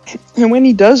it. And when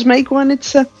he does make one,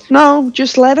 it's no,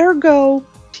 just let her go.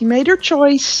 She made her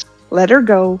choice. Let her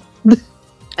go.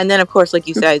 And then, of course, like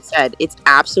you said, it's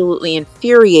absolutely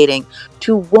infuriating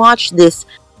to watch this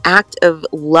act of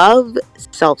love,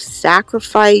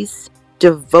 self-sacrifice,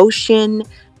 devotion,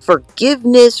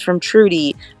 forgiveness from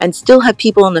Trudy, and still have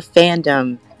people in the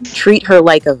fandom treat her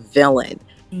like a villain.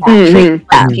 Treat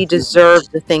like she deserves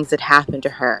the things that happened to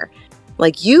her.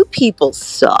 Like, you people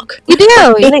suck. You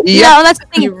do. You know, that's the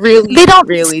thing. You really, they don't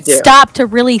really do. Stop to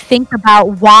really think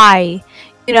about why,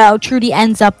 you know, Trudy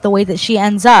ends up the way that she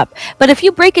ends up. But if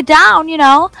you break it down, you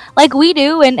know, like we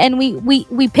do, and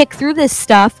we pick through this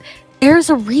stuff, there's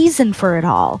a reason for it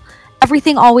all.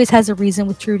 Everything always has a reason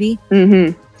with Trudy.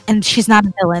 Mm-hmm. And she's not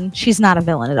a villain. She's not a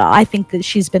villain at all. I think that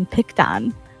she's been picked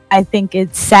on. I think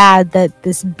it's sad that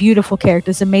this beautiful character,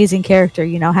 this amazing character,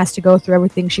 has to go through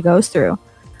everything she goes through.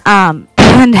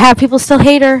 And have people still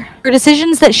hate her for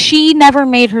decisions that she never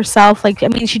made herself.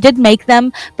 She did make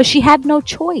them, but she had no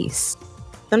choice.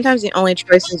 Sometimes the only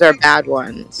choices are bad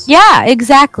ones. Yeah,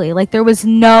 exactly. There was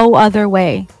no other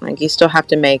way. You still have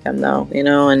to make them, though,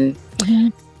 and... Mm-hmm.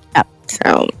 Yep.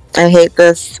 So, I hate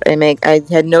this. I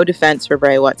had no defense for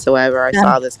Bray whatsoever. I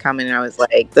saw this coming and I was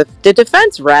like, the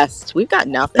defense rests. We've got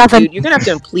nothing, dude. You're going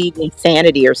to have to plead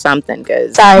insanity or something,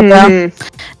 because... Sorry, bro.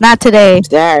 Not today.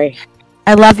 Sorry.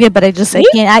 I love you, but I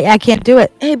can't do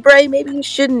it. Hey, Bray, maybe you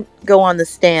shouldn't go on the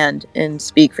stand and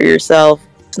speak for yourself.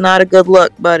 It's not a good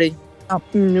look, buddy. Oh.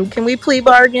 Nope. Can we plea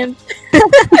bargain?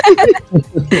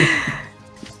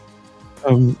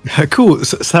 Cool.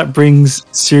 So that brings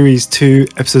Series 2,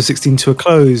 Episode 16 to a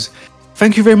close.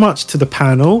 Thank you very much to the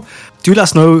panel. Do let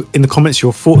us know in the comments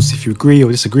your thoughts if you agree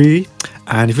or disagree.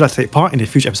 And if you'd like to take part in a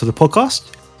future episode of the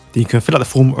podcast, then you can fill out the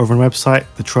form over on the website,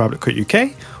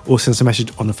 thetribe.co.uk, or send us a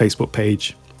message on the Facebook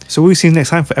page. So we'll see you next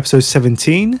time for episode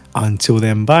 17. Until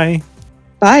then, bye.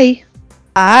 Bye.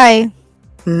 Bye.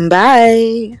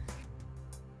 Bye.